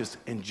righteous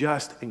and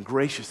just and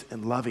gracious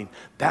and loving.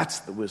 That's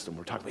the wisdom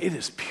we're talking about. It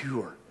is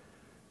pure,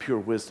 pure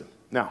wisdom.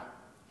 Now,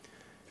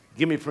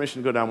 give me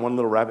permission to go down one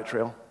little rabbit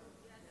trail.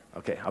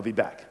 Okay, I'll be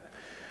back.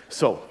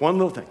 So, one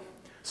little thing.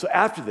 So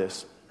after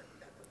this,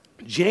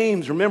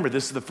 James, remember,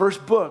 this is the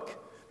first book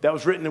that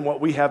was written in what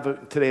we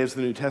have today as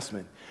the New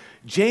Testament.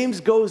 James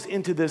goes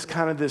into this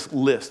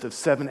list of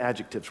 7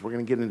 adjectives. We're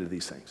going to get into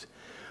these things.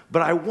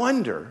 But I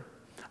wonder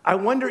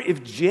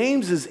if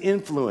James's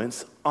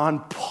influence on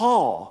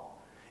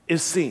Paul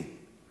is seen.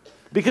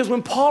 Because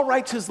when Paul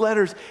writes his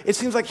letters, it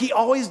seems like he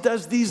always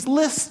does these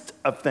lists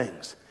of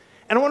things.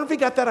 And I wonder if he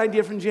got that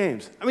idea from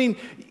James. I mean,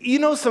 you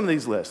know some of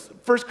these lists.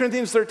 1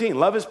 Corinthians 13,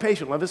 love is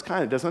patient, love is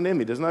kind, it does not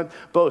envy, it does not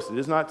boast, it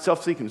is not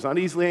self-seeking, it is not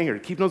easily angered,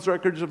 it keeps no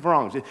records of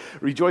wrongs, it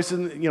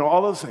rejoices in,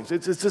 all those things.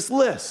 It's this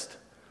list.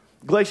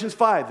 Galatians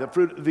 5,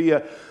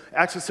 the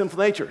acts of sinful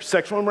nature,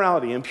 sexual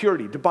immorality,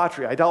 impurity,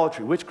 debauchery,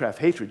 idolatry, witchcraft,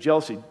 hatred,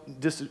 jealousy,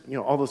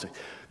 all those things.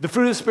 The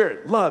fruit of the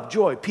Spirit, love,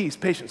 joy, peace,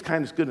 patience,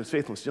 kindness, goodness,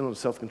 faithfulness, gentleness,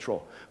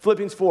 self-control.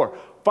 Philippians 4,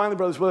 finally,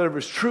 brothers, whatever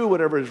is true,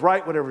 whatever is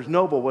right, whatever is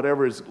noble,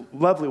 whatever is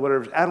lovely,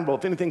 whatever is admirable,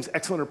 if anything is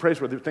excellent or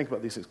praiseworthy, think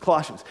about these things.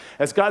 Colossians,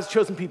 as God's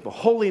chosen people,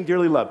 holy and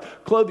dearly loved,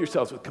 clothe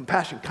yourselves with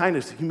compassion,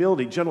 kindness,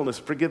 humility,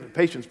 gentleness,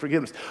 patience,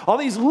 forgiveness. All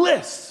these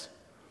lists.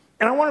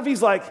 And I wonder if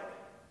he's like,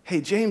 hey,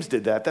 James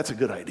did that. That's a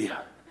good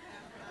idea.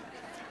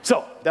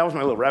 So that was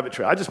my little rabbit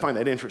trail. I just find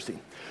that interesting.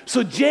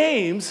 So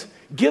James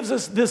gives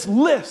us this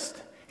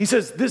list. He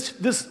says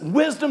this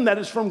wisdom that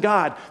is from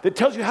God that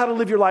tells you how to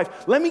live your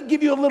life. Let me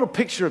give you a little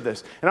picture of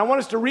this. And I want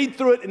us to read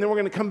through it, and then we're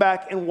going to come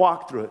back and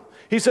walk through it.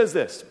 He says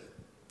this.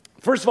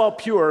 First of all,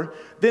 pure,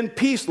 then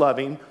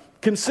peace-loving,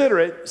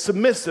 considerate,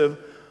 submissive,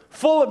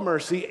 full of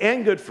mercy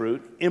and good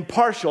fruit,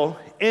 impartial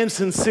and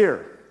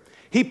sincere.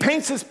 He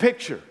paints this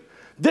picture.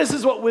 This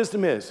is what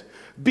wisdom is.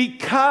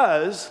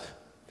 Because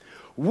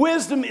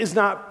wisdom is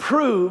not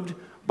proved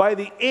by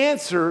the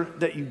answer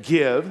that you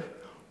give.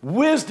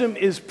 Wisdom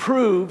is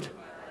proved.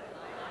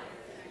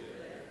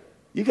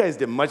 You guys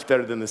did much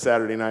better than the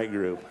Saturday night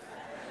group.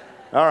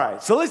 All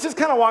right, so let's just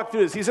kind of walk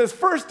through this. He says,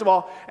 first of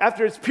all,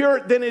 after it's pure,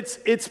 then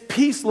it's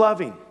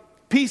peace-loving.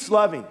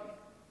 Peace-loving.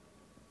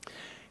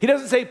 He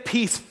doesn't say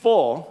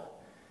peaceful.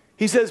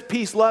 He says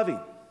peace-loving.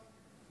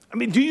 I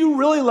mean, do you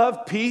really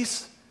love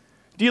peace?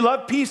 Do you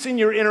love peace in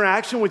your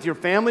interaction with your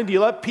family? Do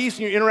you love peace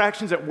in your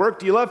interactions at work?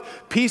 Do you love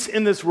peace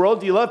in this world?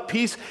 Do you love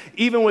peace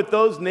even with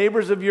those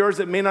neighbors of yours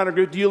that may not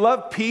agree? Do you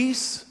love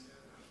peace?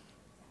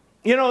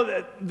 You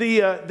know,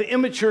 the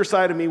immature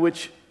side of me,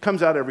 which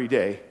comes out every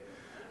day,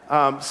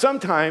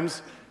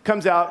 sometimes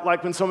comes out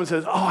like when someone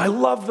says, oh, I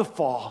love the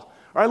fall,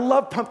 or I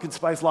love pumpkin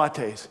spice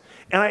lattes.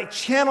 And I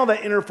channel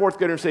that inner fourth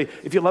grader and say,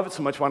 if you love it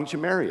so much, why don't you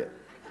marry it?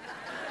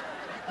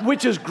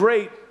 Which is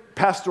great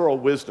pastoral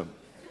wisdom.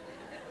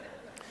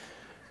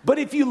 But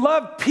if you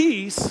love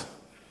peace,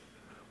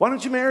 why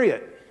don't you marry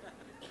it?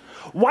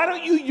 Why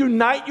don't you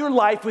unite your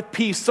life with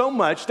peace so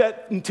much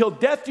that until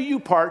death do you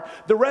part,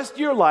 the rest of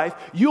your life,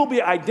 you'll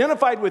be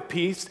identified with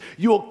peace,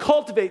 you'll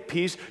cultivate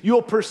peace,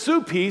 you'll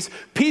pursue peace,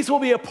 peace will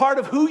be a part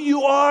of who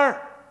you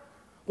are.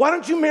 Why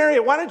don't you marry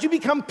it? Why don't you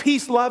become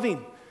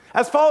peace-loving?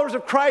 As followers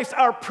of Christ,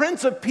 our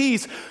Prince of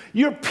Peace,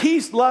 you're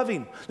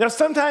peace-loving. Now,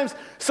 sometimes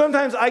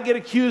I get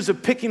accused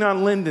of picking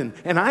on Lyndon,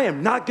 and I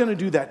am not going to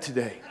do that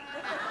today.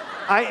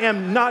 I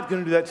am not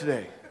going to do that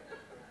today.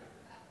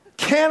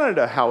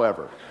 Canada,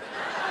 however.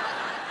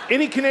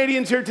 Any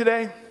Canadians here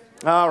today?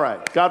 All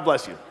right, God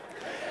bless you.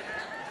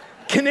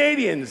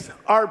 Canadians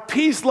are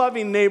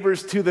peace-loving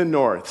neighbors to the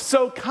north.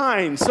 So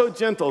kind, so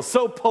gentle,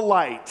 so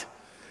polite.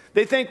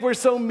 They think we're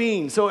so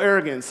mean, so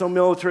arrogant, so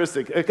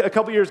militaristic. A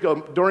couple years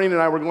ago, Doreen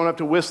and I were going up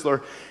to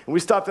Whistler, and we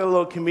stopped at a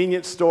little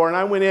convenience store, and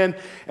I went in,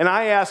 and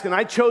I asked, and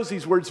I chose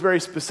these words very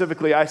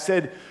specifically. I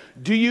said,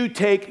 do you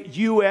take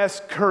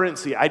U.S.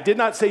 currency? I did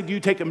not say, do you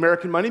take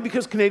American money?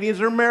 Because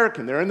Canadians are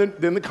American. They're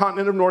in the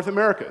continent of North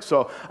America.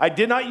 So I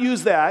did not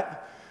use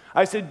that.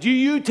 I said, do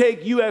you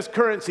take U.S.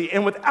 currency?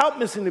 And without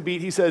missing a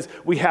beat, he says,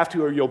 we have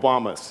to or you'll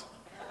bomb us.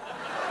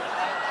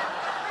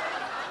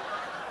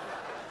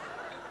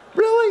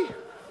 Really?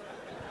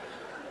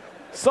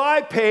 So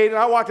I paid, and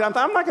I walked out.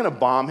 I'm not going to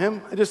bomb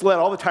him. I just let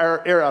all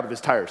the air out of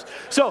his tires.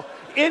 So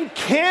in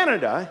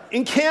Canada,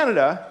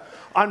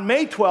 on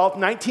May 12th,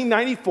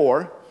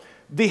 1994,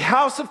 the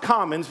House of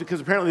Commons, because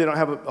apparently they don't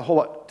have a whole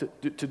lot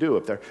to do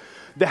up there,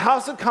 the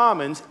House of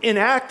Commons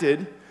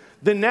enacted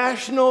the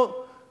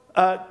National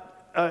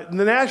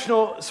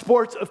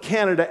Sports of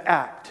Canada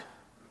Act.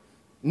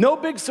 No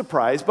big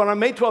surprise, but on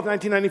May 12,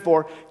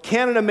 1994,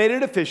 Canada made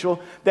it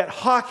official that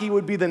hockey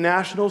would be the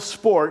national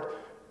sport,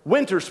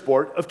 winter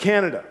sport of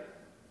Canada.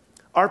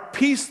 Our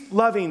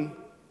peace-loving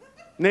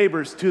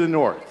neighbors to the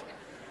north.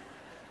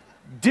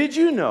 Did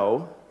you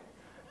know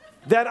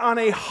that on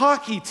a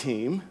hockey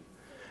team,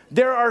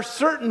 there are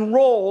certain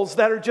roles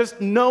that are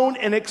just known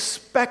and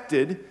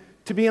expected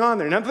to be on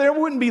there? Now, they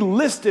wouldn't be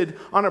listed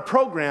on a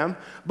program,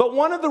 but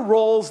one of the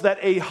roles that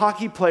a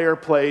hockey player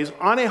plays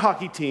on a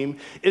hockey team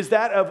is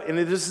that of, and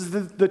this is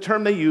the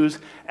term they use,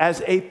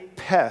 as a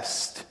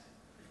pest.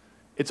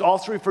 It's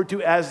also referred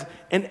to as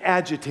an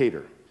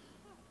agitator.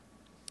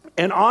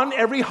 And on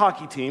every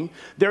hockey team,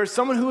 there is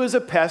someone who is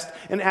a pest,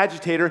 an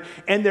agitator,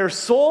 and their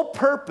sole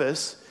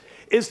purpose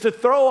is to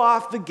throw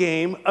off the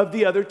game of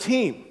the other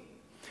team.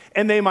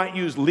 And they might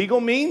use legal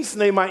means,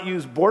 they might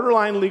use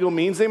borderline legal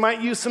means, they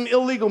might use some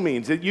illegal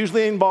means. It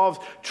usually involves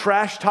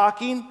trash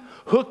talking,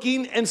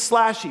 hooking, and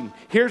slashing.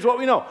 Here's what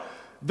we know.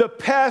 The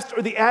pest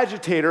or the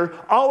agitator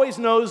always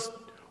knows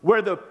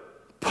where the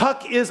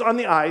puck is on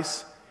the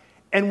ice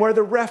and where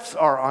the refs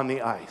are on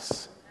the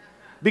ice.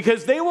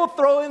 Because they will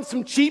throw in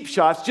some cheap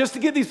shots just to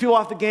get these people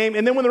off the game,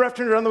 and then when the ref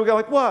turns around, they'll go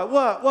like,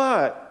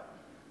 what?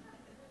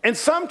 And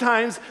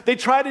sometimes they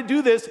try to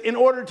do this in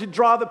order to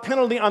draw the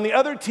penalty on the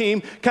other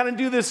team, kind of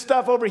do this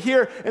stuff over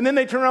here, and then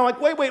they turn around like,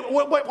 wait,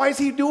 why is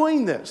he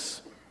doing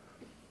this?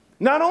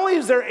 Not only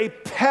is there a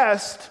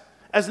pest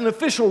as an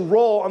official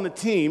role on the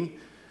team,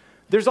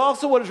 there's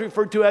also what is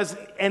referred to as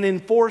an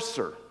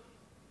enforcer.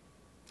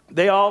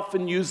 They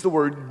often use the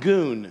word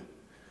goon.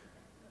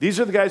 These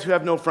are the guys who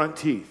have no front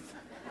teeth.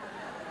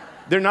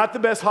 They're not the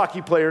best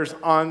hockey players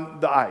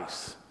on the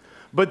ice,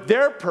 but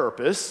their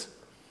purpose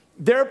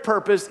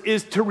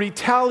is to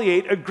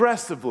retaliate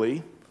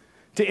aggressively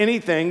to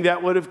anything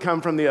that would have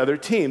come from the other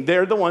team.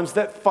 They're the ones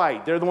that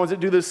fight. They're the ones that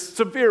do the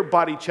severe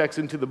body checks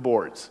into the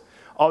boards,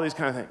 all these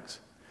kind of things.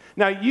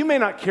 Now, you may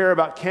not care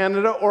about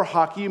Canada or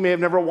hockey. You may have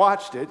never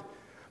watched it,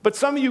 but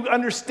some of you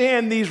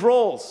understand these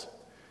roles.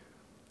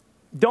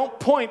 Don't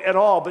point at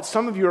all, but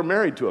some of you are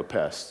married to a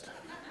pest.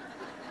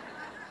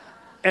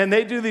 And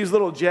they do these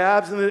little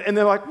jabs, and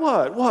they're like,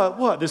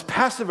 what? This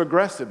passive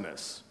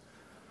aggressiveness.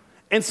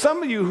 And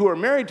some of you who are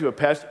married to a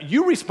pest,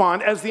 you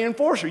respond as the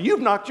enforcer.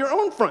 You've knocked your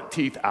own front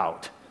teeth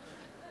out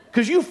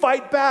because you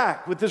fight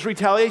back with this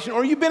retaliation,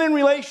 or you've been in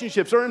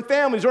relationships or in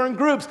families or in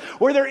groups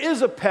where there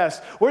is a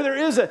pest, where there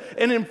is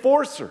an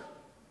enforcer.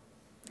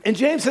 And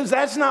James says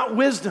that's not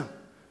wisdom.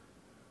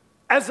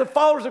 As the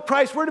followers of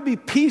Christ, we're to be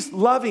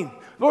peace-loving.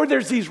 Lord,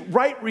 there's these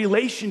right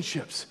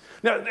relationships.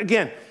 Now,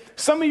 again,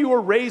 some of you were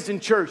raised in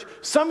church.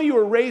 Some of you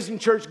were raised in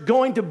church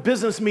going to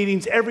business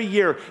meetings every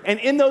year. And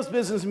in those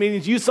business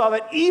meetings, you saw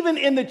that even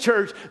in the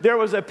church, there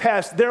was a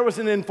pest, there was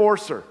an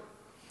enforcer.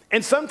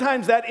 And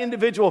sometimes that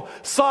individual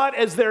saw it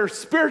as their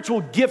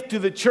spiritual gift to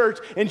the church.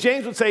 And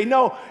James would say,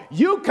 no,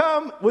 you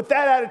come with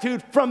that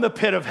attitude from the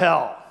pit of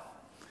hell.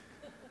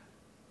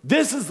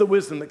 This is the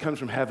wisdom that comes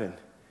from heaven.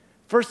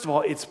 First of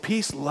all, it's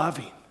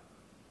peace-loving.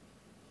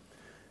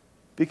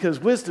 Because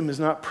wisdom is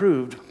not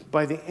proved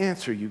by the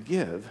answer you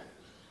give.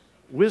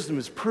 Wisdom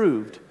is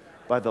proved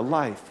by the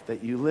life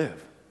that you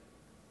live.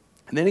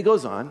 And then he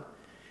goes on,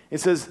 It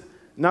says,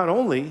 not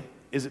only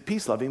is it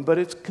peace-loving, but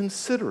it's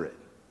considerate.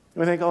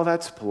 And we think, oh,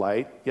 that's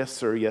polite. Yes,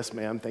 sir. Yes,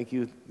 ma'am. Thank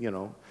you.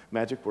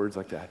 Magic words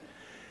like that.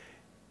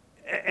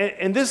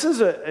 And this is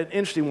an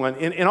interesting one.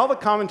 In all the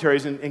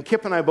commentaries, and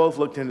Kip and I both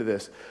looked into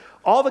this,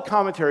 all the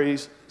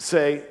commentaries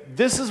say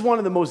this is one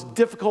of the most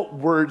difficult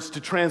words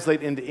to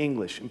translate into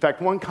English. In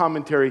fact, one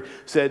commentary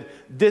said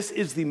this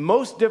is the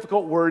most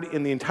difficult word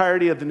in the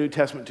entirety of the New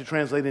Testament to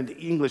translate into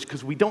English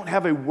because we don't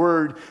have a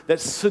word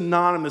that's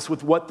synonymous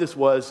with what this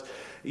was,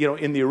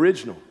 in the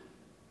original.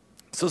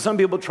 So some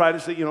people try to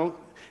say,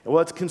 well,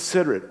 it's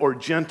considerate or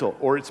gentle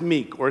or it's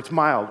meek or it's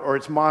mild or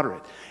it's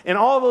moderate. And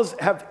all of those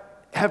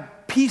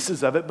have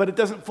pieces of it, but it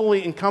doesn't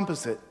fully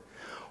encompass it.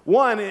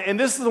 One, and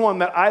this is the one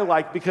that I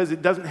like because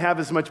it doesn't have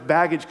as much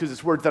baggage because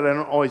it's words that I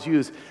don't always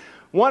use.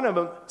 One of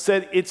them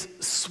said it's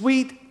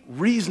sweet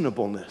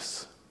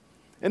reasonableness.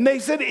 And they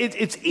said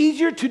it's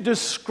easier to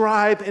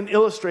describe and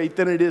illustrate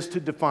than it is to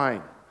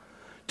define.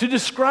 To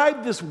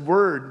describe this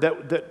word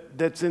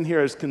that's in here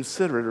as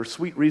considerate or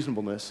sweet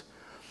reasonableness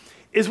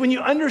is when you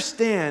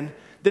understand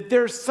that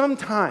there's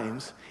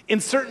sometimes, in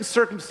certain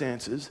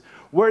circumstances,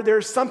 where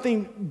there's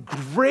something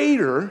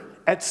greater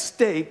at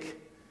stake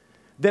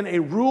than a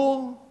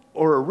rule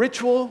or a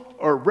ritual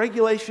or a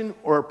regulation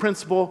or a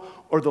principle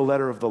or the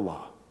letter of the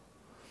law.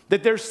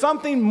 That there's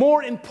something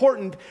more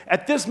important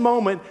at this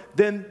moment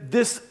than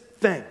this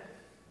thing.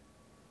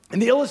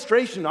 And the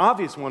illustration,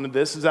 obvious one of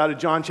this, is out of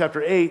John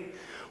chapter 8,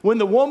 when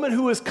the woman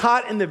who was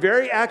caught in the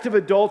very act of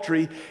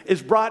adultery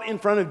is brought in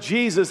front of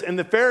Jesus, and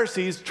the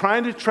Pharisees,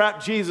 trying to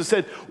trap Jesus,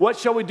 said, "What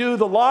shall we do?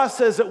 The law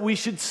says that we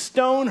should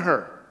stone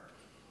her."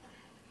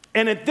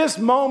 And at this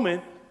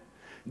moment,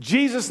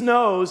 Jesus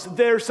knows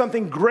there's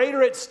something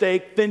greater at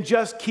stake than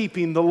just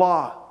keeping the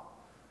law.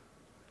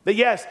 That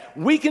yes,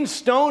 we can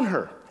stone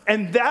her,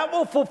 and that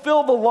will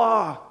fulfill the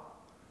law,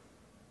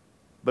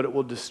 but it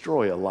will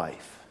destroy a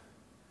life.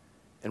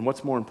 And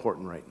what's more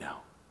important right now?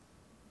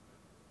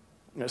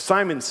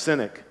 Simon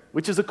Sinek,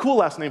 which is a cool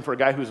last name for a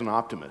guy who's an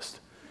optimist.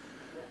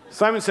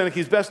 Simon Sinek,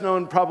 he's best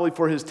known probably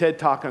for his TED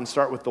Talk on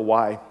Start with the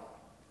Why,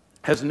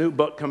 has a new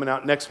book coming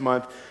out next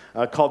month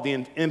called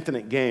The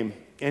Infinite Game.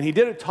 And he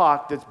did a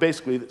talk that's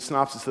basically the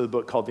synopsis of the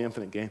book called The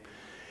Infinite Game.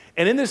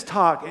 And in this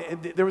talk,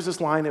 there was this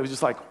line that was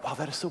just like, wow,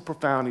 that is so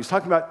profound. He was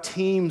talking about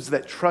teams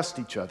that trust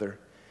each other.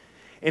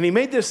 And he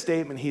made this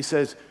statement. He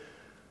says,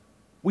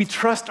 we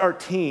trust our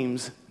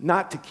teams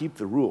not to keep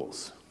the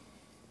rules.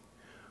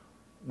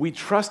 We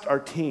trust our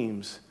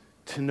teams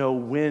to know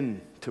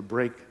when to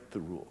break the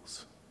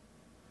rules.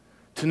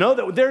 To know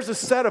that there's a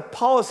set of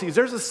policies,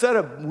 there's a set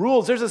of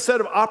rules, there's a set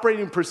of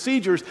operating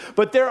procedures,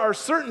 but there are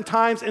certain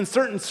times and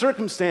certain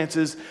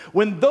circumstances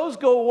when those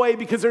go away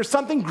because there's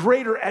something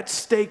greater at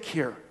stake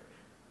here.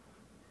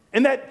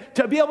 And that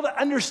to be able to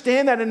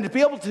understand that and to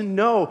be able to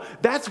know,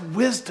 that's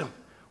wisdom.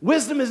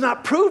 Wisdom is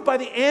not proved by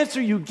the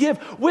answer you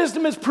give.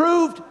 Wisdom is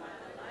proved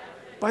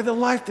by the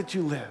life that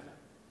you live.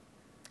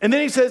 And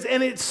then he says,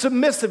 and it's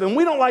submissive. And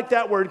we don't like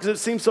that word because it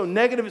seems so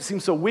negative, it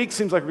seems so weak,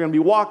 seems like we're going to be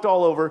walked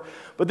all over.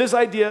 But this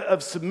idea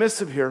of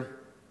submissive here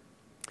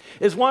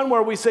is one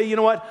where we say, you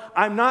know what,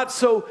 I'm not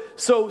so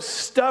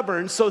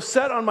stubborn, so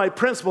set on my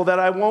principle that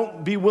I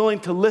won't be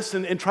willing to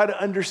listen and try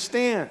to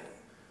understand.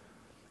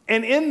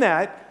 And in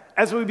that,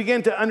 as we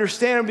begin to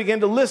understand and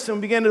begin to listen,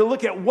 we begin to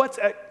look at what's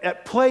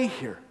at play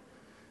here.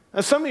 Now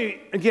some of you,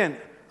 again,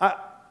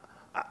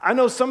 I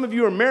know some of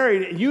you are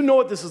married and you know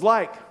what this is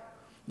like.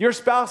 Your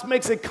spouse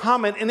makes a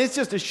comment, and it's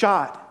just a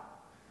shot.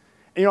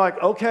 And you're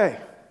like, okay,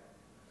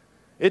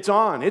 it's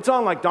on. It's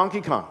on like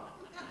Donkey Kong.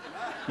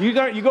 You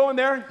go in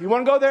there? You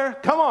want to go there?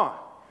 Come on.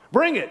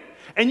 Bring it.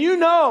 And you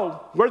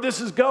know where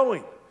this is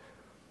going.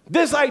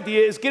 This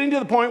idea is getting to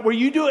the point where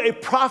you do a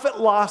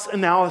profit-loss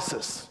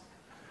analysis,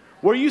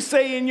 where you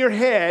say in your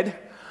head,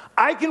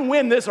 I can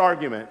win this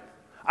argument.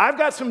 I've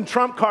got some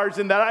trump cards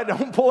in that I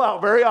don't pull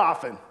out very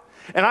often.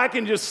 And I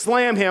can just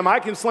slam him,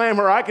 I can slam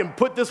her, I can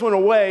put this one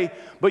away.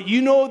 But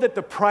you know that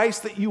the price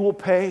that you will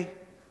pay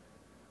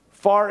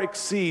far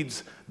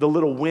exceeds the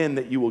little win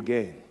that you will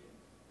gain.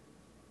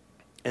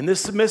 And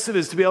this submissive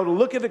is to be able to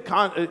look at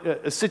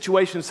a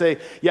situation and say,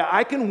 yeah,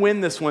 I can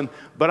win this one,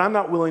 but I'm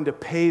not willing to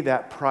pay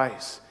that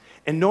price.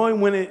 And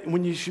knowing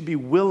when you should be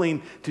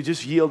willing to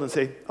just yield and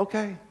say,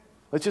 okay,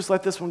 let's just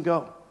let this one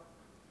go.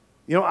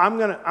 You know, I'm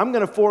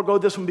gonna forego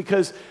this one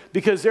because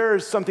there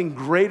is something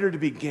greater to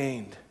be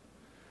gained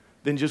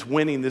than just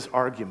winning this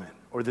argument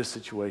or this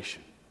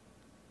situation.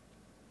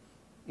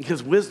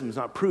 Because wisdom is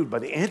not proved by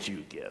the answer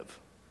you give.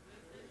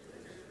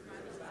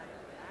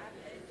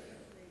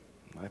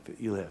 Life that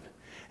you live.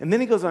 And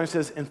then he goes on and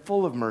says, and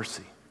full of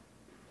mercy.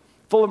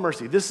 Full of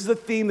mercy. This is a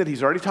theme that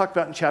he's already talked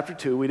about in chapter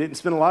 2. We didn't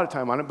spend a lot of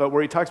time on it, but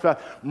where he talks about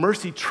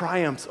mercy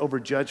triumphs over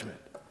judgment.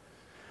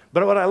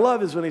 But what I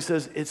love is when he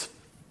says,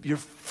 you're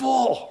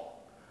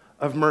full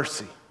of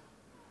mercy.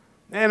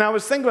 And I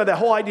was thinking about that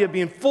whole idea of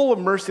being full of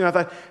mercy, and I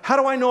thought, how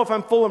do I know if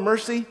I'm full of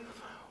mercy?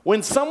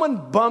 When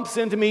someone bumps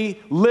into me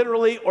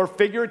literally or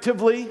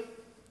figuratively,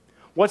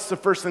 what's the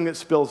first thing that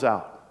spills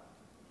out?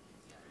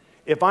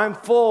 If I'm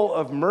full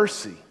of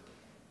mercy,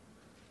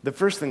 the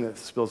first thing that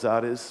spills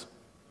out is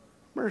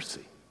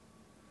mercy.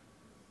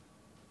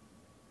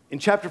 In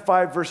chapter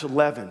 5, verse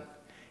 11,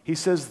 he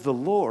says, the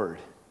Lord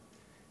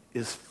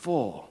is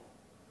full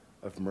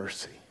of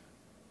mercy.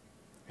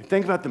 And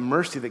think about the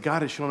mercy that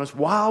God has shown us.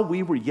 While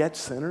we were yet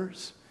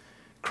sinners,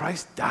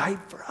 Christ died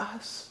for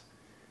us.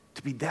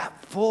 To be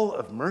that full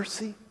of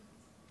mercy.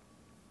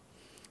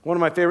 One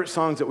of my favorite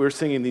songs that we're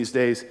singing these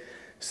days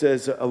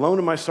says, alone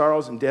in my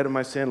sorrows and dead in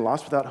my sin,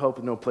 lost without hope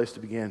and no place to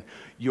begin.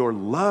 Your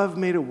love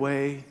made a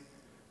way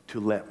to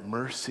let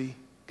mercy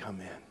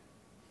come in.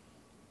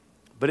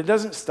 But it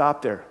doesn't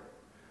stop there.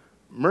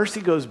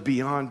 Mercy goes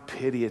beyond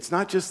pity. It's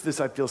not just this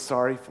I feel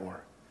sorry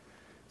for.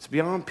 It's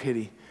beyond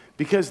pity.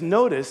 Because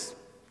notice,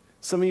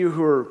 some of you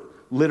who are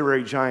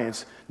literary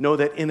giants know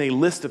that in a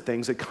list of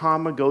things, a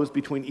comma goes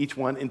between each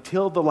one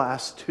until the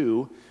last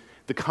two.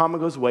 The comma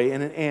goes away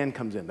and an and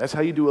comes in. That's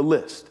how you do a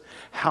list.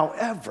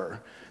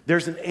 However,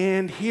 there's an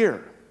and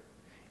here.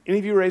 Any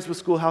of you raised with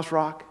Schoolhouse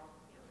Rock?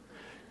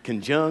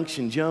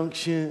 Conjunction,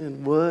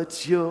 junction,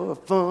 what's your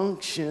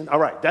function? All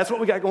right, that's what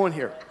we got going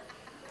here.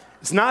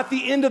 It's not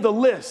the end of the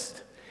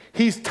list.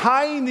 He's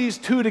tying these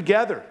two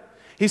together.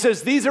 He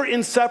says these are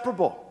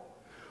inseparable.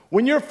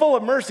 When you're full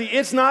of mercy,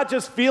 it's not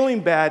just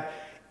feeling bad.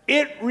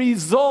 It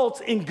results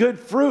in good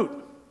fruit.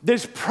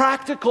 There's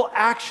practical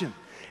action.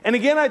 And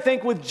again, I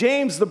think with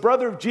James, the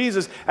brother of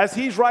Jesus, as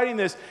he's writing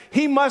this,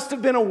 he must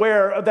have been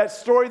aware of that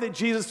story that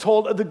Jesus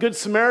told of the Good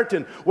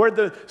Samaritan, where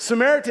the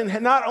Samaritan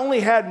had not only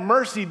had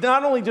mercy,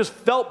 not only just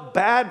felt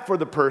bad for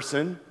the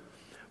person,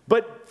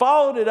 but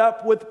followed it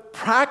up with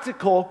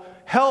practical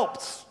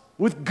helps,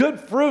 with good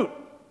fruit.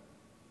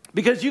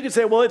 Because you could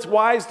say, well, it's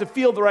wise to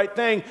feel the right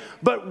thing,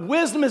 but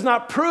wisdom is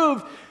not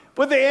proved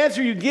by the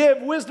answer you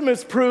give. Wisdom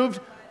is proved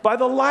by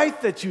the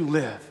life that you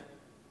live.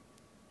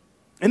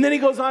 And then he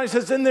goes on, he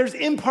says, then there's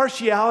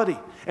impartiality.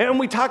 And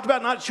we talked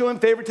about not showing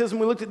favoritism.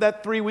 We looked at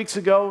that 3 weeks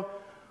ago.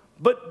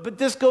 But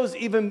this goes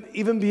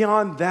even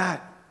beyond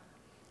that.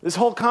 This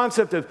whole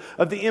concept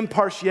of the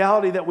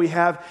impartiality that we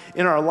have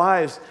in our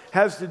lives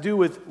has to do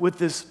with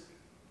this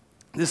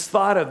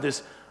thought of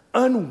this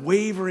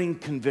unwavering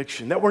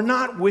conviction, that we're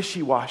not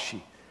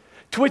wishy-washy.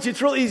 To which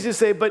it's real easy to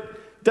say,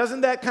 but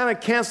doesn't that kind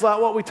of cancel out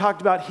what we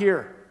talked about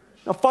here?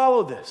 Now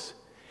follow this.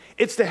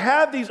 It's to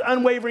have these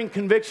unwavering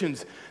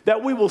convictions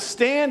that we will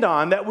stand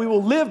on, that we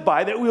will live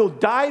by, that we will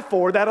die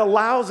for, that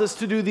allows us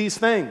to do these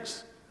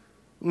things.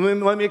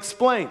 Let me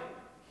explain.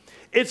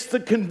 It's the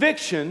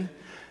conviction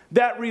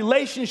that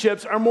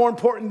relationships are more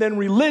important than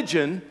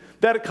religion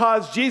that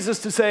caused Jesus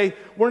to say,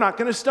 we're not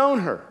going to stone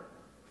her.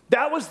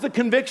 That was the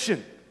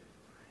conviction.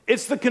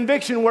 It's the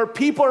conviction where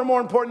people are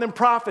more important than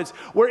prophets,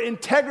 where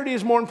integrity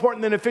is more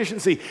important than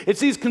efficiency.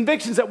 It's these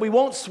convictions that we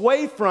won't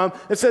sway from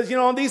that says,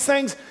 on these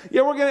things, we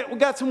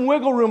got some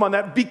wiggle room on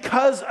that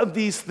because of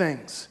these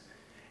things.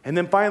 And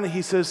then finally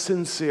he says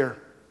sincere.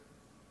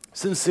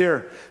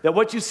 Sincere. That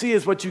what you see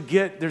is what you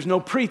get. There's no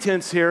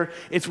pretense here.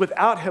 It's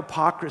without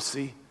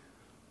hypocrisy.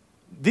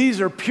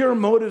 These are pure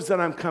motives that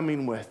I'm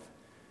coming with.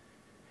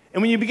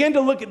 And when you begin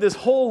to look at this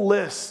whole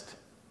list,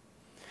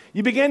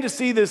 you begin to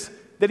see this,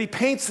 that he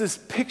paints this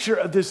picture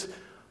of this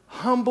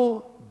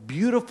humble,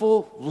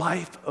 beautiful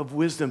life of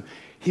wisdom.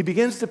 He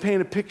begins to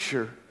paint a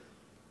picture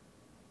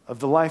of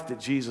the life that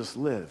Jesus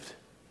lived.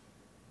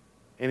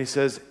 And he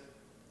says,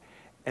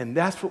 and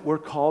that's what we're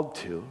called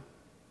to,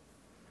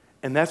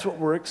 and that's what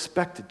we're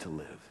expected to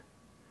live.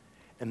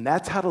 And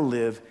that's how to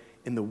live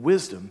in the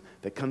wisdom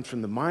that comes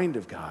from the mind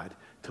of God,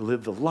 to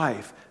live the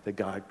life that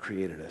God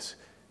created us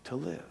to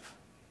live.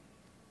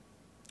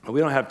 We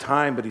don't have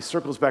time, but he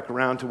circles back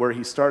around to where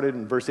he started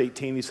in verse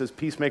 18. He says,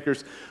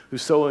 peacemakers who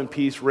sow in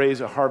peace raise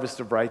a harvest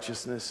of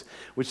righteousness,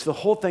 which the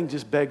whole thing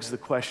just begs the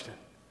question,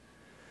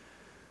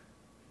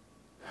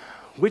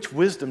 which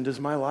wisdom does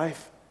my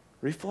life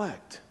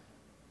reflect?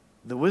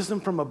 The wisdom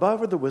from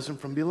above or the wisdom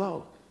from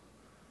below?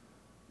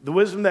 The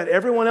wisdom that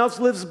everyone else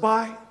lives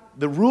by,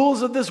 the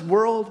rules of this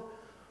world,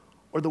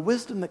 or the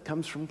wisdom that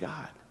comes from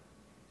God?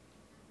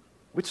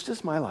 Which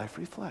does my life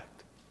reflect?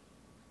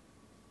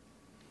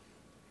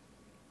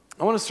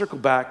 I want to circle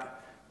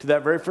back to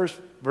that very first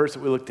verse that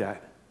we looked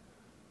at.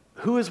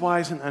 Who is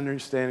wise and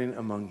understanding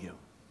among you?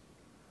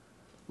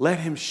 Let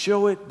him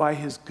show it by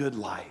his good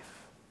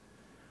life,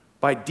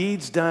 by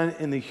deeds done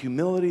in the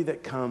humility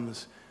that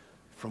comes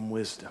from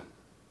wisdom.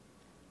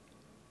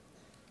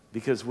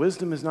 Because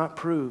wisdom is not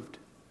proved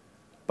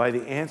by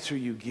the answer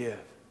you give.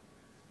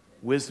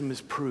 Wisdom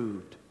is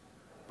proved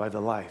by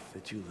the life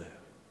that you live.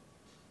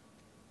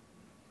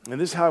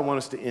 And this is how I want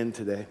us to end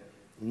today.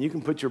 And you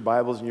can put your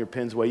Bibles and your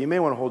pens away. You may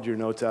want to hold your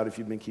notes out if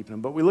you've been keeping them.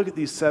 But we look at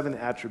these 7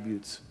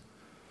 attributes.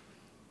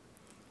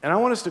 And I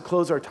want us to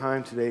close our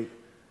time today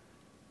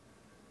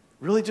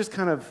really just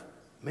kind of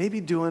maybe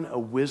doing a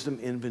wisdom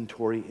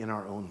inventory in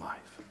our own life.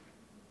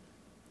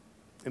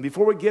 And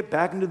before we get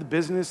back into the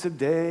business of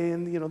day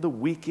and the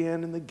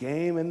weekend and the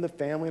game and the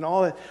family and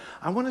all that,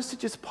 I want us to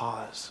just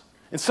pause.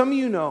 And some of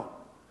you know,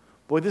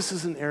 boy, this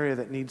is an area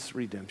that needs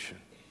redemption.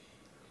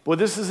 Boy,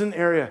 this is an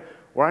area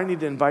where I need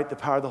to invite the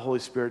power of the Holy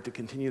Spirit to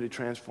continue to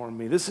transform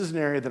me. This is an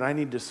area that I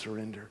need to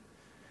surrender.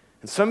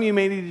 And some of you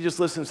may need to just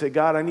listen and say,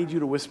 God, I need you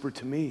to whisper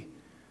to me.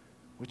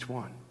 Which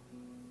one?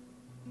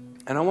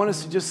 And I want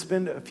us to just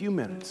spend a few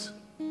minutes,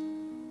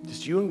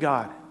 just you and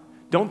God.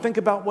 Don't think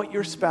about what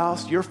your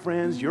spouse, your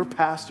friends, your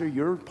pastor,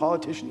 your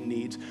politician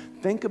needs.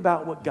 Think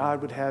about what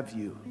God would have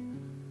you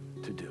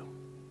to do,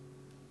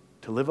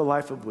 to live a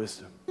life of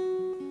wisdom.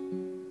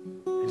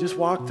 And just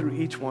walk through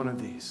each one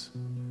of these,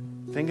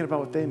 thinking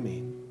about what they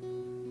mean.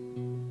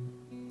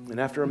 And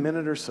after a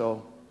minute or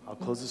so, I'll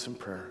close this in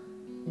prayer.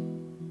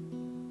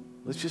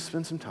 Let's just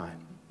spend some time.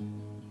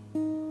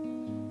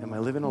 Am I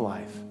living a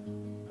life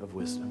of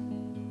wisdom?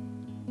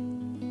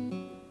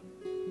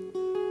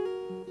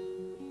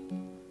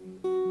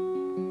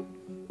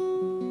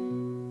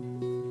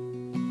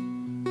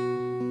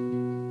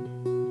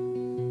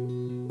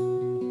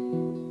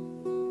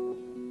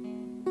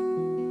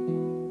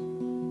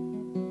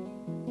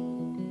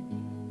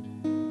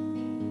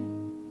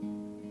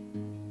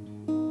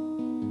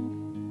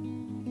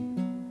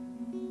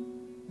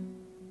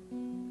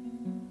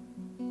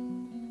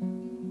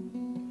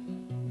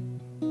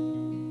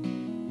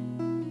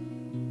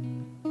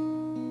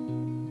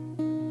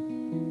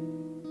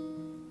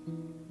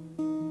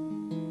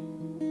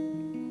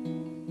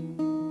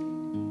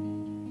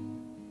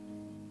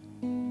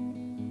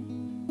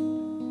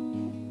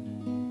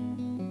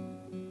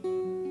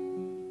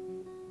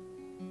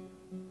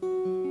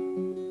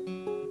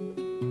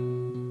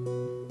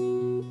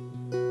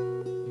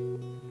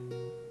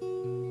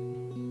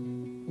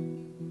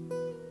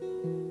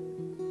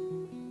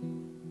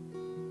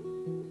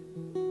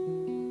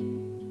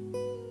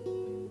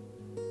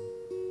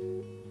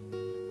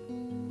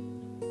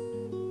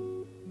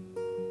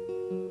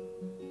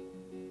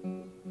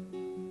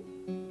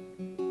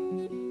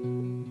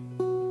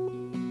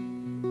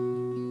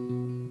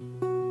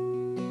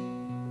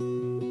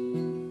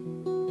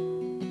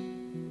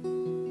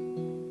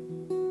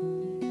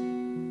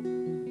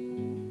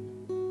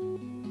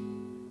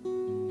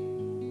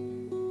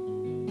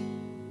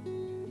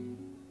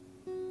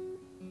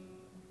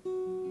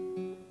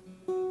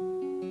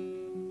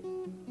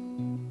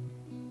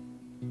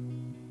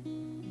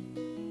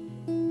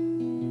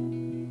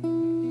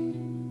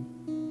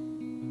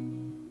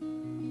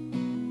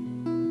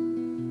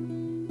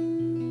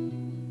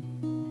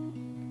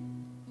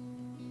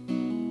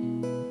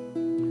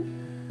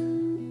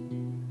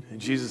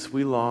 Jesus,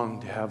 we long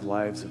to have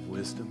lives of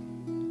wisdom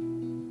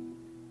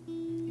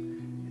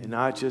and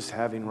not just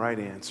having right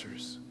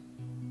answers,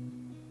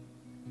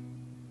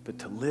 but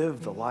to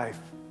live the life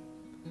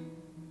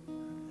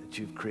that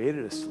you've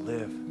created us to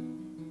live,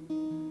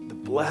 the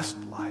blessed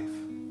life,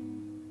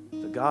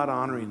 the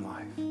God-honoring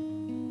life,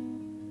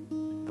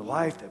 the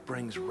life that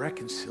brings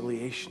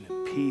reconciliation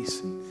and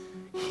peace and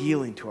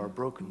healing to our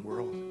broken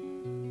world.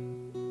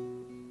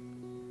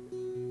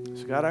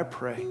 So God, I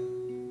pray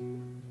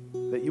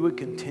that you would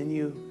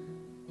continue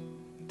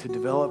to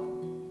develop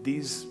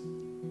these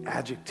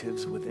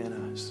adjectives within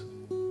us,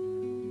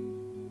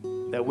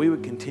 that we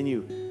would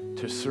continue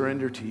to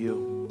surrender to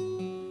you,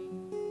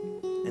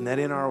 and that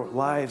in our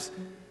lives,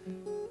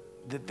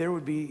 that there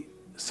would be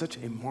such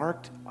a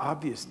marked,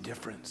 obvious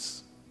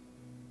difference,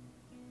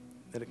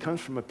 that it comes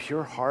from a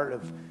pure heart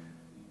of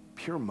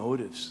pure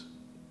motives,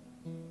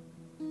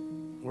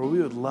 where we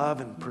would love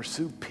and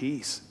pursue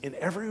peace in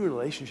every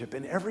relationship,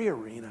 in every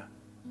arena.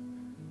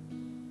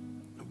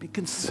 Be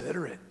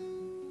considerate,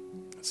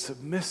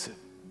 submissive,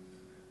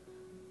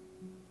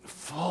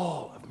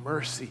 full of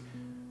mercy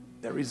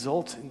that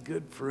results in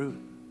good fruit,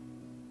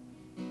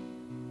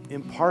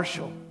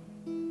 impartial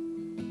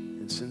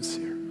and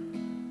sincere.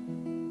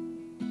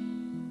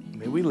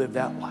 May we live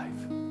that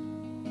life.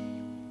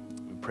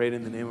 We pray it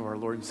in the name of our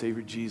Lord and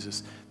Savior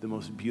Jesus, the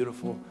most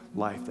beautiful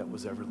life that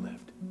was ever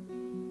lived.